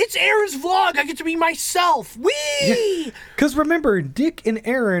 woo, it's Aaron's vlog. I get to be myself. Whee! Because remember, Nick and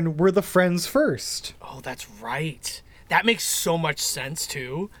Aaron were the friends first. Oh, that's right. That makes so much sense,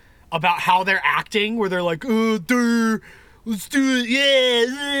 too. About how they're acting, where they're like, oh, duh, let's do it.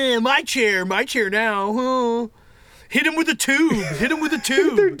 Yeah, my chair now. Huh? Hit him with a tube. Hit him with a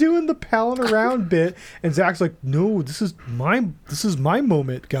tube. They're doing the palling around bit, and Zach's like, "No, this is my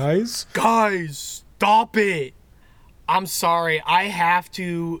moment, guys. Guys, stop it. I'm sorry. I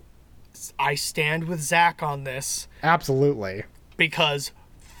stand with Zach on this. Absolutely. Because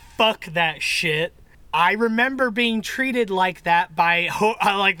fuck that shit. I remember being treated like that by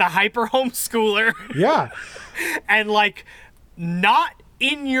like the hyper homeschooler. Yeah. And like not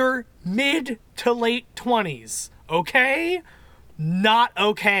in your mid to late 20s. Okay? Not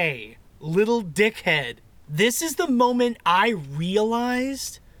okay. Little dickhead. This is the moment I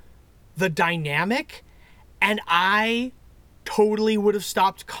realized the dynamic, and I totally would have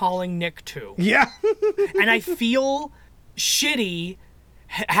stopped calling Nick too. Yeah. And I feel shitty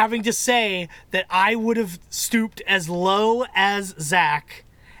having to say that I would have stooped as low as Zach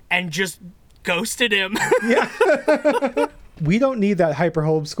and just ghosted him. Yeah. We don't need that hyper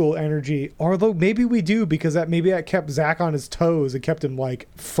homeschool energy, although maybe we do, because that kept Zach on his toes and kept him like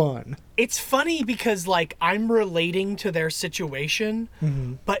fun. It's funny because like I'm relating to their situation,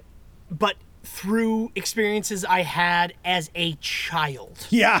 but through experiences I had as a child.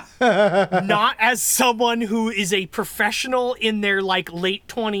 Yeah. Not as someone who is a professional in their like late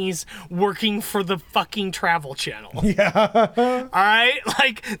 20s working for the fucking Travel Channel. Yeah. All right?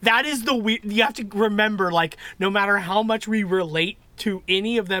 Like that is you have to remember, like, no matter how much we relate to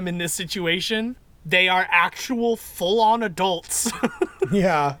any of them in this situation, they are actual full-on adults.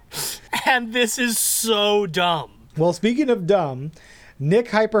 Yeah. And this is so dumb. Well, speaking of dumb,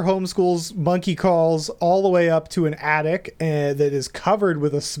 Nick hyper homeschools Monkey Calls all the way up to an attic that is covered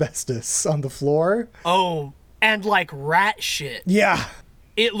with asbestos on the floor. Oh, and like rat shit. Yeah.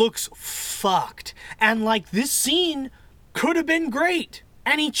 It looks fucked. And like this scene could have been great.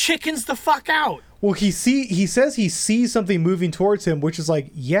 And he chickens the fuck out. Well, he says he sees something moving towards him, which is like,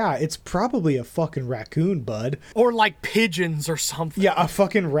 yeah, it's probably a fucking raccoon, bud. Or like pigeons or something. Yeah, a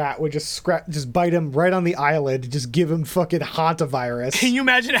fucking rat would just bite him right on the eyelid, just give him fucking hantavirus. Can you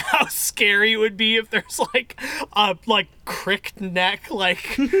imagine how scary it would be if there's like a cricked neck,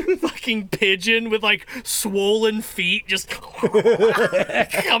 like fucking pigeon with like swollen feet just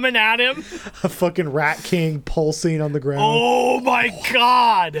coming at him? A fucking rat king pulsing on the ground. Oh my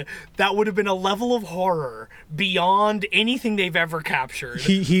god! That would have been a level of horror beyond anything they've ever captured.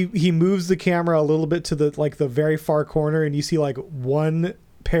 He moves the camera a little bit to the very far corner, and you see like one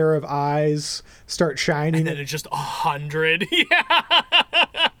pair of eyes start shining, and then it's just 100. Yeah.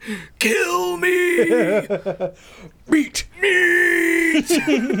 Kill me. Meat.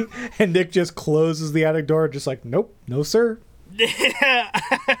 And Nick just closes the attic door, just like, nope, no sir. Is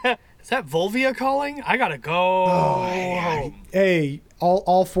that Volvia calling? I gotta go. Oh, hey,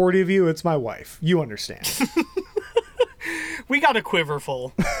 all 40 of you, it's my wife. You understand. We got a quiver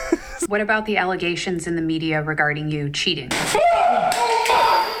full. What about the allegations in the media regarding you cheating?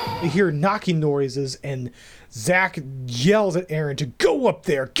 You hear knocking noises, and Zach yells at Aaron to go up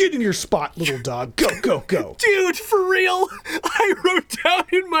there. Get in your spot, little dog. Go, go, go. Dude, for real, I wrote down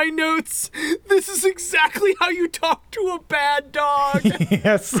in my notes, this is exactly how you talk to a bad dog.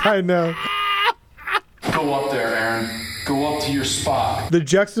 Yes, I know. Go up there, Aaron. Go up to your spot. The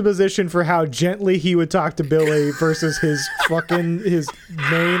juxtaposition for how gently he would talk to Billy versus his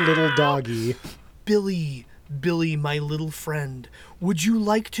main little doggy. Billy, my little friend, would you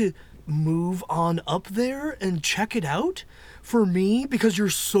like to move on up there and check it out? For me? Because you're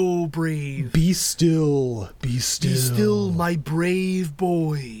so brave. Be still. Be still. Be still, my brave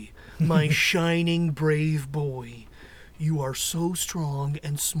boy. My shining brave boy. You are so strong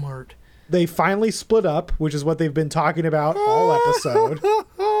and smart. They finally split up, which is what they've been talking about all episode.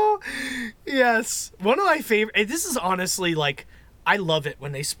 Yes. One of my favorite... This is honestly, like, I love it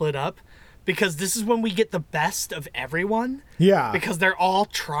when they split up. Because this is when we get the best of everyone. Yeah. Because they're all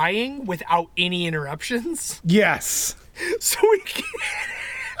trying without any interruptions. Yes. So we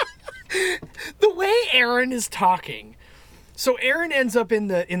the way Aaron is talking. So Aaron ends up in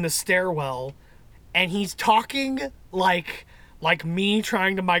the stairwell, and he's talking like me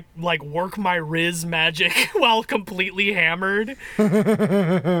trying to work my Riz magic while completely hammered.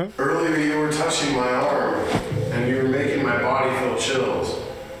 Earlier you were touching my arm, and you were making my body feel chills.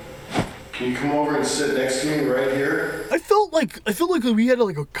 Can you come over and sit next to me right here? I felt like we had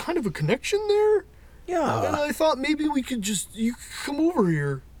like a kind of a connection there. Yeah. And I thought maybe we could you come over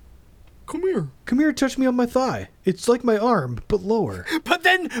here. Come here. Come here, touch me on my thigh. It's like my arm, but lower. But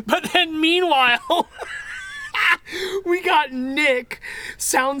then meanwhile, we got Nick.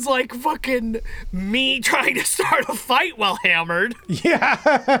 Sounds like fucking me trying to start a fight while hammered.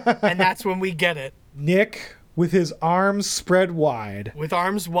 Yeah. And that's when we get it. Nick with his arms spread wide. With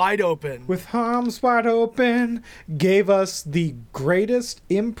arms wide open. With arms wide open, gave us the greatest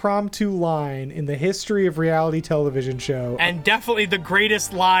impromptu line in the history of reality television show. And definitely the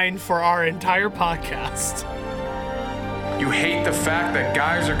greatest line for our entire podcast. You hate the fact that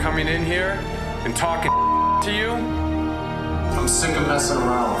guys are coming in here and talking to you? I'm sick of messing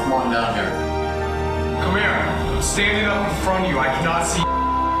around. Come on down here. Come here. I'm standing up in front of you. I cannot see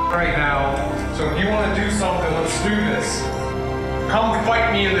right now. So if you want to do something, let's do this. Come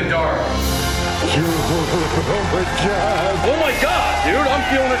fight me in the dark. Oh my god, dude, I'm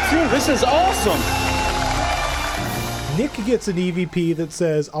feeling it too. This is awesome. Nick gets an EVP that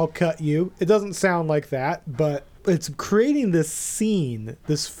says, I'll cut you. It doesn't sound like that, but it's creating this scene,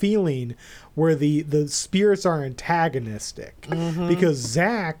 this feeling where the spirits are antagonistic. Mm-hmm. Because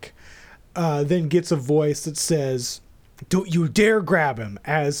Zach then gets a voice that says, don't you dare grab him,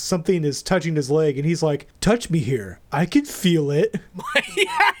 as something is touching his leg, and he's like, touch me here. I can feel it.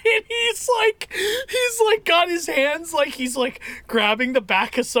 Yeah, and he's like got his hands like he's like grabbing the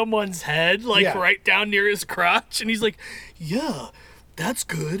back of someone's head, like right down near his crotch, and he's like, yeah, that's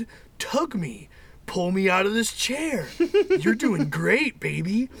good. Tug me. Pull me out of this chair. You're doing great,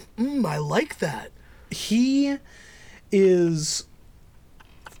 baby. I like that. He is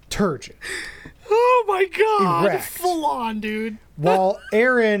turgid. Oh my god. Erect. Full on, dude. While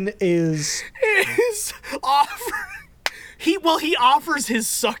Aaron is he offers his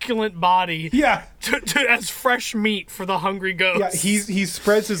succulent body to as fresh meat for the hungry ghosts. Yeah, he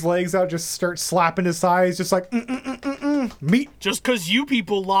spreads his legs out, just starts slapping his thighs, just like meat. Just because you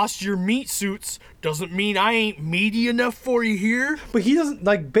people lost your meat suits doesn't mean I ain't meaty enough for you here. But he doesn't,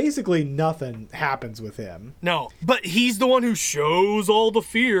 like, basically nothing happens with him. No, but he's the one who shows all the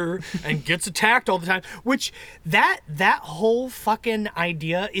fear and gets attacked all the time, which that whole fucking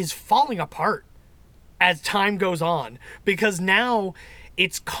idea is falling apart as time goes on, because now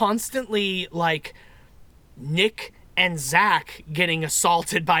it's constantly like Nick and Zach getting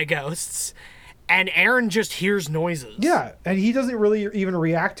assaulted by ghosts, and Aaron just hears noises. Yeah, and he doesn't really even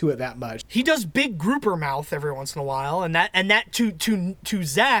react to it that much. He does big grouper mouth every once in a while, and that to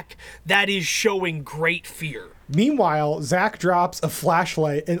Zach, that is showing great fear. Meanwhile, Zach drops a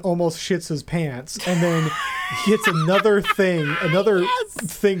flashlight and almost shits his pants, and then hits another thing. Another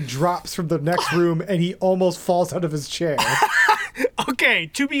thing drops from the next room, and he almost falls out of his chair. Okay,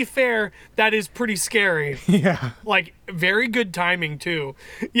 to be fair, that is pretty scary. Yeah. Like, very good timing, too.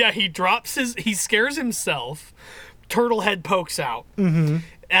 Yeah, he scares himself. Turtle head pokes out. Mm-hmm.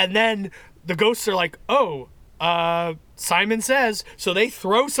 And then the ghosts are like, oh, Simon says, so they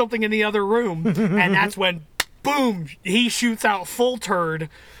throw something in the other room, and that's when, boom, he shoots out full turd.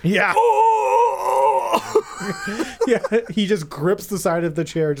 Yeah. Yeah, he just grips the side of the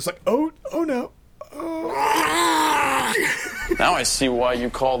chair, just like, oh no. Now I see why you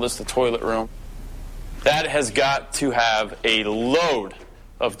call this the toilet room. That has got to have a load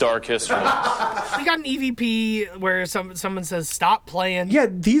of dark history. We got an EVP where someone says, stop playing. Yeah,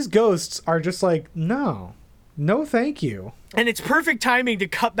 these ghosts are just like, no, thank you. And it's perfect timing to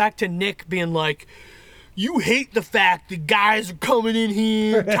cut back to Nick being like, you hate the fact that guys are coming in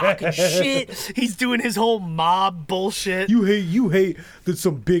here talking shit. He's doing his whole mob bullshit. You hate that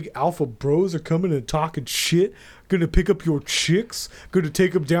some big alpha bros are coming and talking shit, gonna pick up your chicks, gonna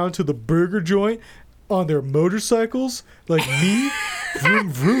take them down to the burger joint on their motorcycles like me. Vroom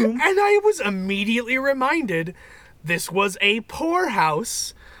vroom. And I was immediately reminded this was a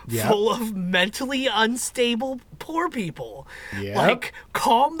poorhouse full of mentally unstable poor people. Yep. Like,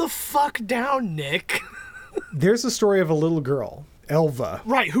 calm the fuck down, Nick. There's a story of a little girl, Elva.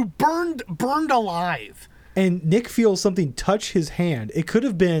 Right, who burned alive. And Nick feels something touch his hand. It could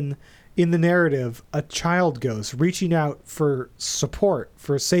have been, in the narrative, a child ghost reaching out for support,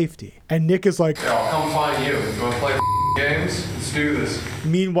 for safety. And Nick is like, Yeah, I'll come find you. You want to play games? Let's do this.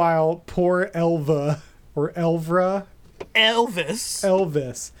 Meanwhile, poor Elva, or Elvra? Elvis,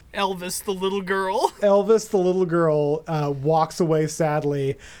 the little girl. Elvis, the little girl, walks away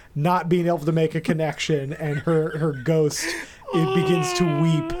sadly, not being able to make a connection, and her ghost, it begins to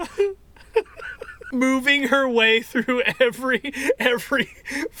weep. Moving her way through every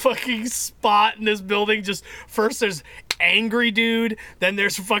fucking spot in this building. Just first there's angry dude, then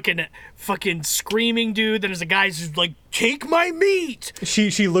there's fucking screaming dude, then there's a guy who's like, take my meat.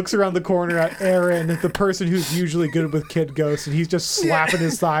 She looks around the corner at Aaron, the person who's usually good with kid ghosts, and he's just slapping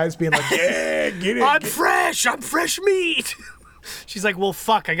his thighs, being like, yeah, get it. I'm fresh meat. She's like, well,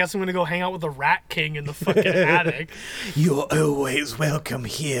 fuck, I guess I'm gonna go hang out with the Rat King in the fucking attic. You're always welcome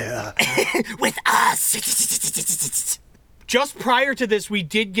here. With us. Just prior to this, we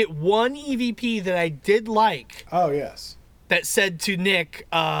did get one EVP that I did like. Oh, yes. That said to Nick,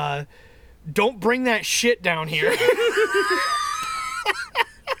 don't bring that shit down here.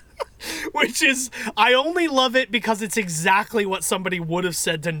 Which is, I only love it because it's exactly what somebody would have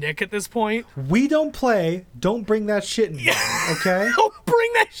said to Nick at this point. We don't play. Don't bring that shit in here, okay? Don't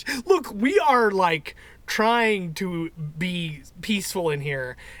bring that Look, we are like trying to be peaceful in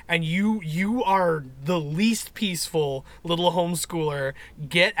here, and you are the least peaceful little homeschooler.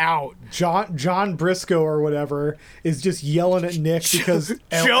 Get out. John Briscoe or whatever is just yelling at Nick because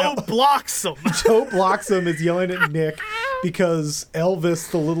Joe Bloxham. Joe Bloxham is yelling at Nick because Elvis,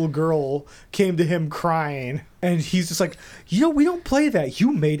 the little girl, came to him crying. And he's just like, we don't play that.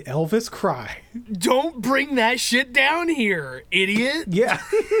 You made Elvis cry. Don't bring that shit down here, idiot. Yeah.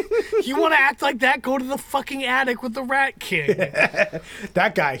 You want to act like that? Go to the fucking attic with the Rat King.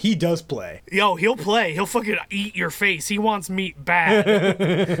 That guy, he does play. Yo, he'll play. He'll fucking eat your face. He wants meat bad.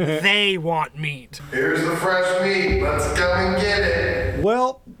 They want meat. Here's the fresh meat. Let's go and get it.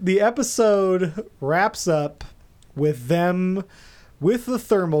 Well, the episode wraps up with them with the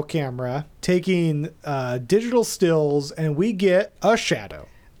thermal camera taking digital stills, and we get a shadow.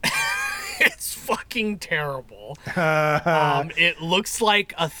 It's fucking terrible. It looks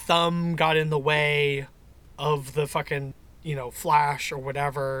like a thumb got in the way of the fucking, flash or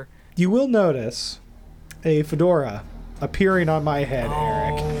whatever. You will notice a fedora appearing on my head,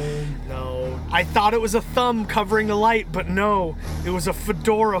 Eric. No. I thought it was a thumb covering the light, but no, it was a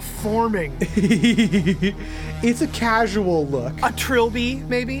fedora forming. It's a casual look. A trilby,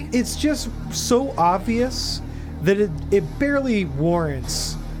 maybe? It's just so obvious that it barely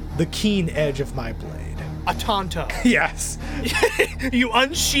warrants the keen edge of my blade. A Tonto. Yes. You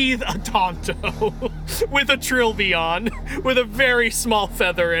unsheath a Tonto with a trilby on, with a very small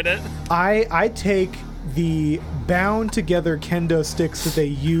feather in it. I take the bound together kendo sticks that they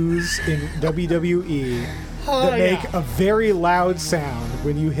use in WWE that make a very loud sound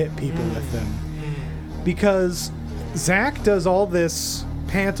when you hit people with them. Because Zach does all this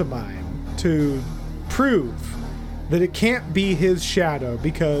pantomime to prove that it can't be his shadow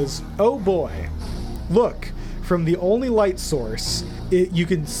because, oh boy, look, from the only light source, you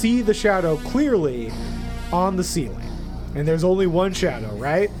can see the shadow clearly on the ceiling. And there's only one shadow,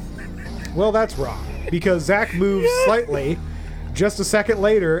 right? Well, that's wrong. Because Zach moves slightly just a second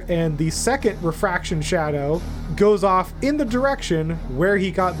later, and the second refraction shadow goes off in the direction where he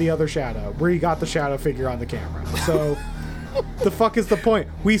got the other shadow, where he got the shadow figure on the camera. So, the fuck is the point?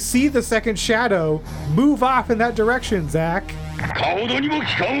 We see the second shadow move off in that direction, Zach.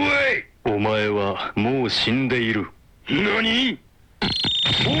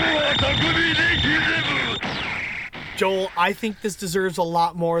 Joel, I think this deserves a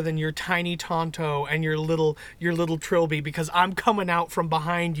lot more than your tiny Tonto and your little trilby, because I'm coming out from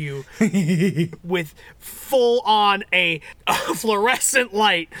behind you with full on a fluorescent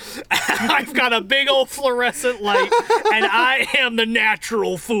light. I've got a big old fluorescent light, and I am the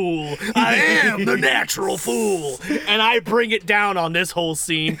natural fool. I am the natural fool. And I bring it down on this whole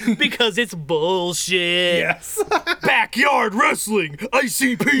scene because it's bullshit. Yes. Backyard wrestling,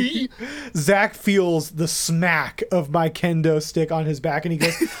 ICP. Zach feels the smack of my kendo stick on his back, and he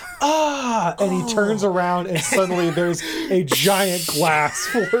goes, ah, and he turns around, and suddenly there's a giant glass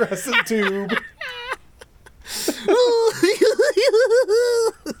fluorescent tube.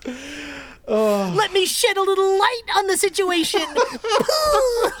 Let me shed a little light on the situation.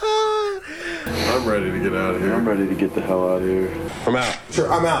 I'm ready ready to get out of here. I'm ready to get the hell out of here. I'm out.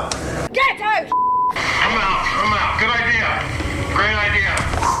 Sure, I'm out. Get out! I'm out. Good idea. Great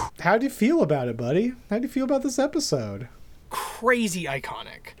idea. How do you feel about it, buddy? How do you feel about this episode? Crazy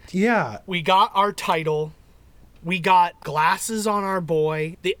iconic. Yeah. We got our title. We got glasses on our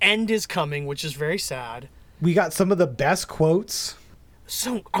boy. The end is coming, which is very sad. We got some of the best quotes.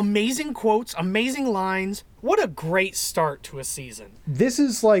 So amazing quotes, amazing lines. What a great start to a season. This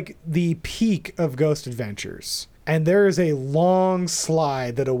is like the peak of Ghost Adventures. And there is a long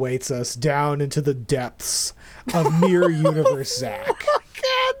slide that awaits us down into the depths of Mirror Universe Zach.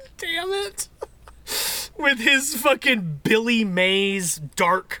 God damn it. With his fucking Billy Mays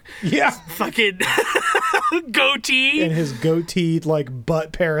dark fucking goatee. And his goateed, like,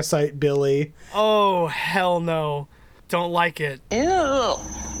 butt parasite Billy. Oh, hell no. Don't like it. Ew.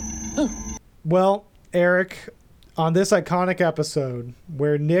 Well, Erik, on this iconic episode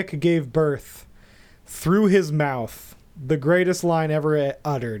where Nick gave birth through his mouth, the greatest line ever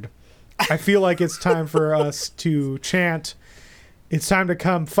uttered, I feel like it's time for us to chant, "It's time to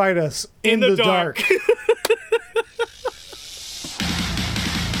come fight us in the dark."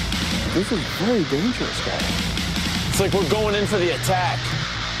 This is very dangerous, guys. It's like we're going in for the attack.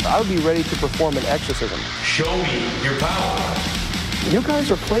 I would be ready to perform an exorcism. Show me your power. You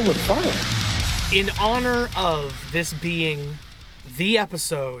guys are playing with fire. In honor of this being the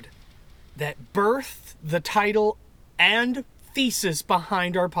episode that birthed the title and thesis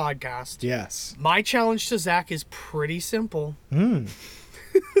behind our podcast. Yes. My challenge to Zach is pretty simple. It's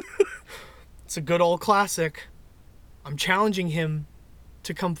a good old classic. I'm challenging him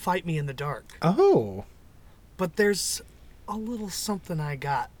to come fight me in the dark. Oh. But there's a little something I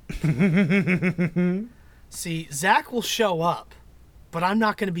got. See, Zach will show up, but I'm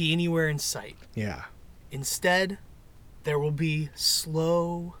not going to be anywhere in sight. Yeah. Instead, there will be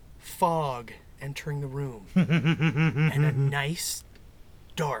slow fog entering the room and a nice,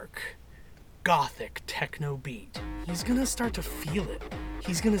 dark, gothic techno beat. He's going to start to feel it.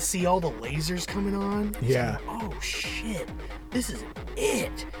 He's going to see all the lasers coming on. He's Yeah. gonna, oh, shit. This is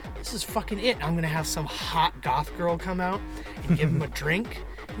it. This is fucking it. I'm going to have some hot goth girl come out and give him a drink.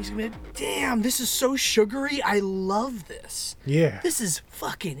 He's going to be, damn, this is so sugary. I love this. Yeah. This is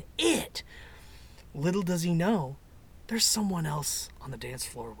fucking it. Little does he know, there's someone else on the dance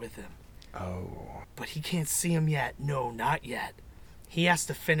floor with him. Oh. But he can't see him yet. No, not yet. He has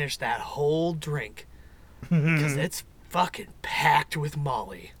to finish that whole drink because it's fucking packed with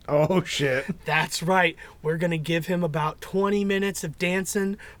Molly. Oh, shit. That's right. We're going to give him about 20 minutes of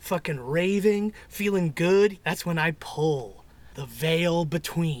dancing, fucking raving, feeling good. That's when I pull the veil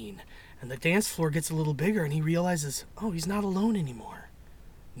between. And the dance floor gets a little bigger and he realizes, oh, he's not alone anymore.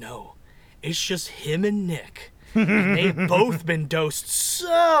 No, it's just him and Nick. And they've both been dosed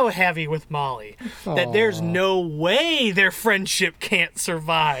so heavy with Molly that there's no way their friendship can't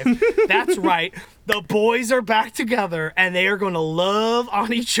survive. That's right. The boys are back together and they are going to love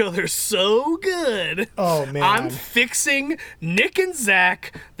on each other so good. Oh, man. I'm fixing Nick and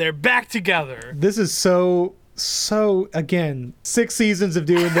Zach. They're back together. This is so, again, 6 seasons of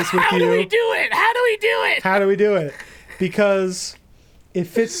doing this with you. How do we do it? How do we do it? How do we do it? Because it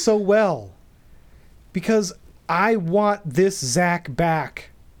fits so well. Because I want this Zach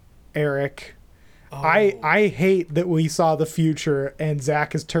back, Erik. Oh. I hate that we saw the future and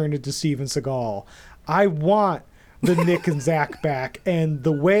Zach has turned into Steven Seagal. I want the Nick and Zach back. And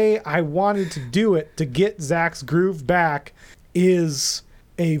the way I wanted to do it to get Zach's groove back is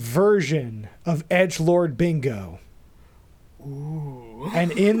a version of Edgelord Bingo. Ooh.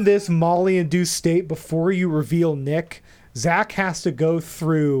 And in this Molly-induced state, before you reveal Nick, Zach has to go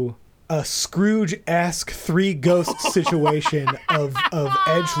through a Scrooge-esque 3 ghost situation of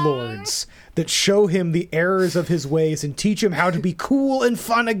edgelords that show him the errors of his ways and teach him how to be cool and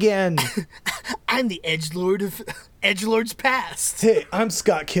fun again. I'm the edgelord of Edgelord's Past. Hey, I'm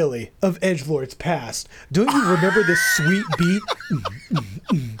Scott Kelly of Edgelord's Past. Don't you remember this sweet beat?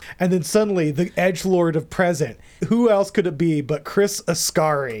 And then suddenly, the Edgelord of Present. Who else could it be but Chris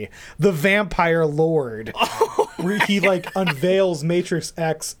Ascari, the Vampire Lord? Where he like unveils Matrix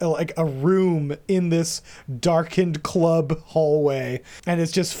X, like a room in this darkened club hallway, and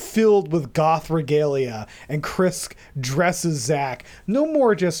it's just filled with goth regalia. And Chris dresses Zach. No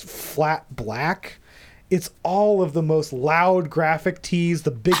more just flat black. It's all of the most loud graphic tees,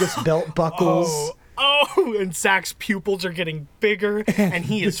 the biggest belt buckles. Oh, and Zach's pupils are getting bigger, and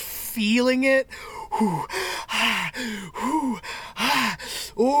he is feeling it. Ooh, ah, ooh, ah,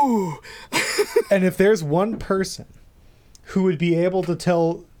 ooh. And if there's one person who would be able to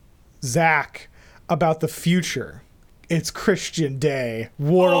tell Zach about the future, It's Christian Day,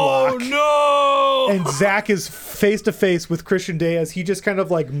 Warlock. Oh, no! And Zach is face to face with Christian Day as he just kind of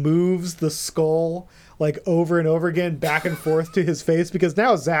like moves the skull like over and over again, back and forth to his face, because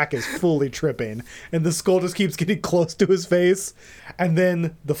now Zach is fully tripping and the skull just keeps getting close to his face. And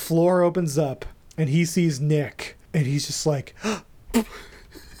then the floor opens up and he sees Nick and he's just like,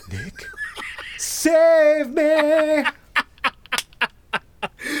 Nick, save me.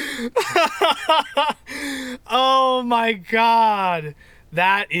 Oh my God.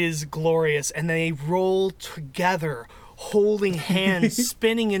 That is glorious. And they roll together, holding hands,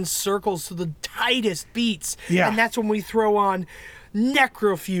 spinning in circles to the tightest beats. Yeah. And that's when we throw on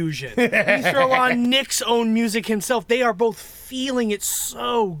necrofusion. We throw on Nick's own music himself. They are both feeling it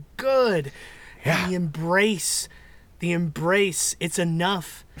so good. Yeah. And the embrace, it's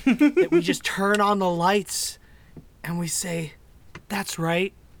enough that we just turn on the lights and we say, that's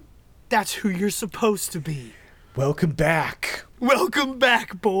right. That's who you're supposed to be. Welcome back. Welcome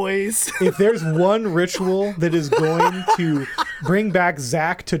back, boys. If there's one ritual that is going to bring back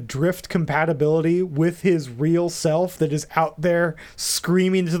Zach to drift compatibility with his real self that is out there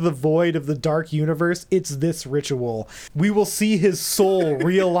screaming to the void of the dark universe, it's this ritual. We will see his soul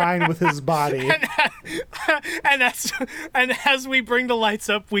realign with his body. And as we bring the lights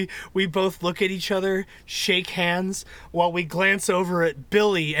up, we both look at each other, shake hands, while we glance over at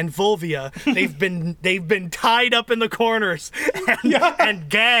Billy and Volvia. They've been tied up in the corners and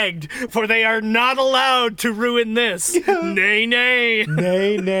gagged, for they are not allowed to ruin this. Nay, nay.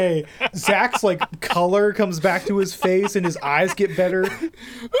 Nay, nay. Zach's like color comes back to his face and his eyes get better. No,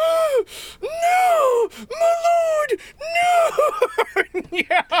 my lord, no.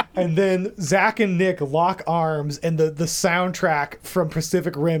 Yeah. And then Zach and Nick lock arms and the soundtrack from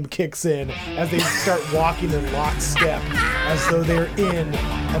Pacific Rim kicks in as they start walking in lockstep as though they're in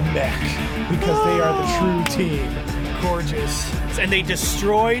a mech, because they are the true team. Gorgeous. And they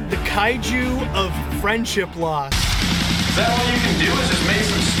destroyed the kaiju of friendship loss. Is that all you can do, is just make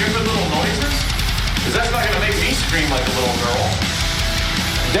some stupid little noises? Because that's not going to make me scream like a little girl.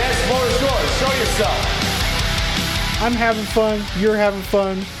 Dance floor is yours. Show yourself. I'm having fun. You're having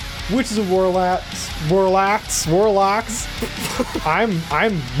fun. Witches and Warlocks. I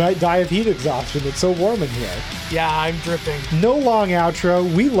might die of heat exhaustion. It's so warm in here. Yeah, I'm dripping. No long outro.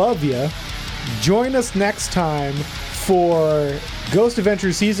 We love you. Join us next time for Ghost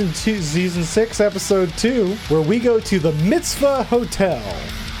Adventure Season 6, Episode 2, where we go to the Mitzvah Hotel.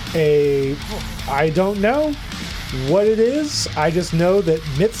 I don't know what it is. I just know that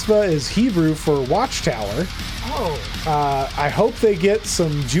Mitzvah is Hebrew for watchtower. Oh. I hope they get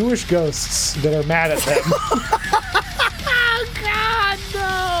some Jewish ghosts that are mad at them. Oh, God,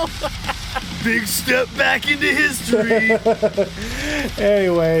 no. Big step back into history.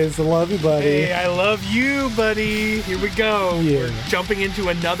 Anyways, I love you, buddy. Hey, I love you, buddy. Here we go. Yeah. We're jumping into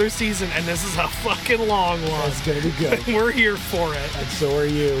another season, and this is a fucking long one. It's gonna be good. We're here for it. And so are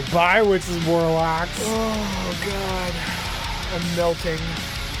you. Bye, Witches and Warlocks. Oh, God. I'm melting.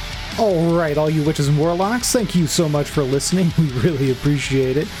 All right, all you Witches and Warlocks, thank you so much for listening. We really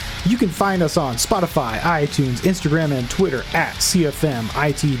appreciate it. You can find us on Spotify, iTunes, Instagram, and Twitter at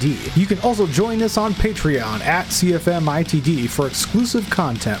CFMITD. You can also join us on Patreon at CFMITD for exclusive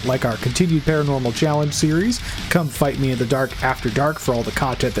content like our continued Paranormal Challenge series, Come Fight Me in the Dark After Dark for all the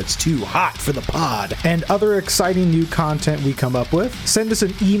content that's too hot for the pod, and other exciting new content we come up with. Send us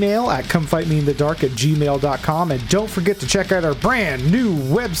an email at comefightmeinthedark@gmail.com, and don't forget to check out our brand new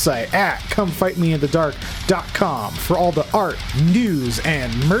website at comefightmeinthedark.com for all the art, news,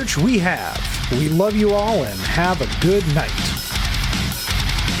 and merch we have. We love you all and have a good night.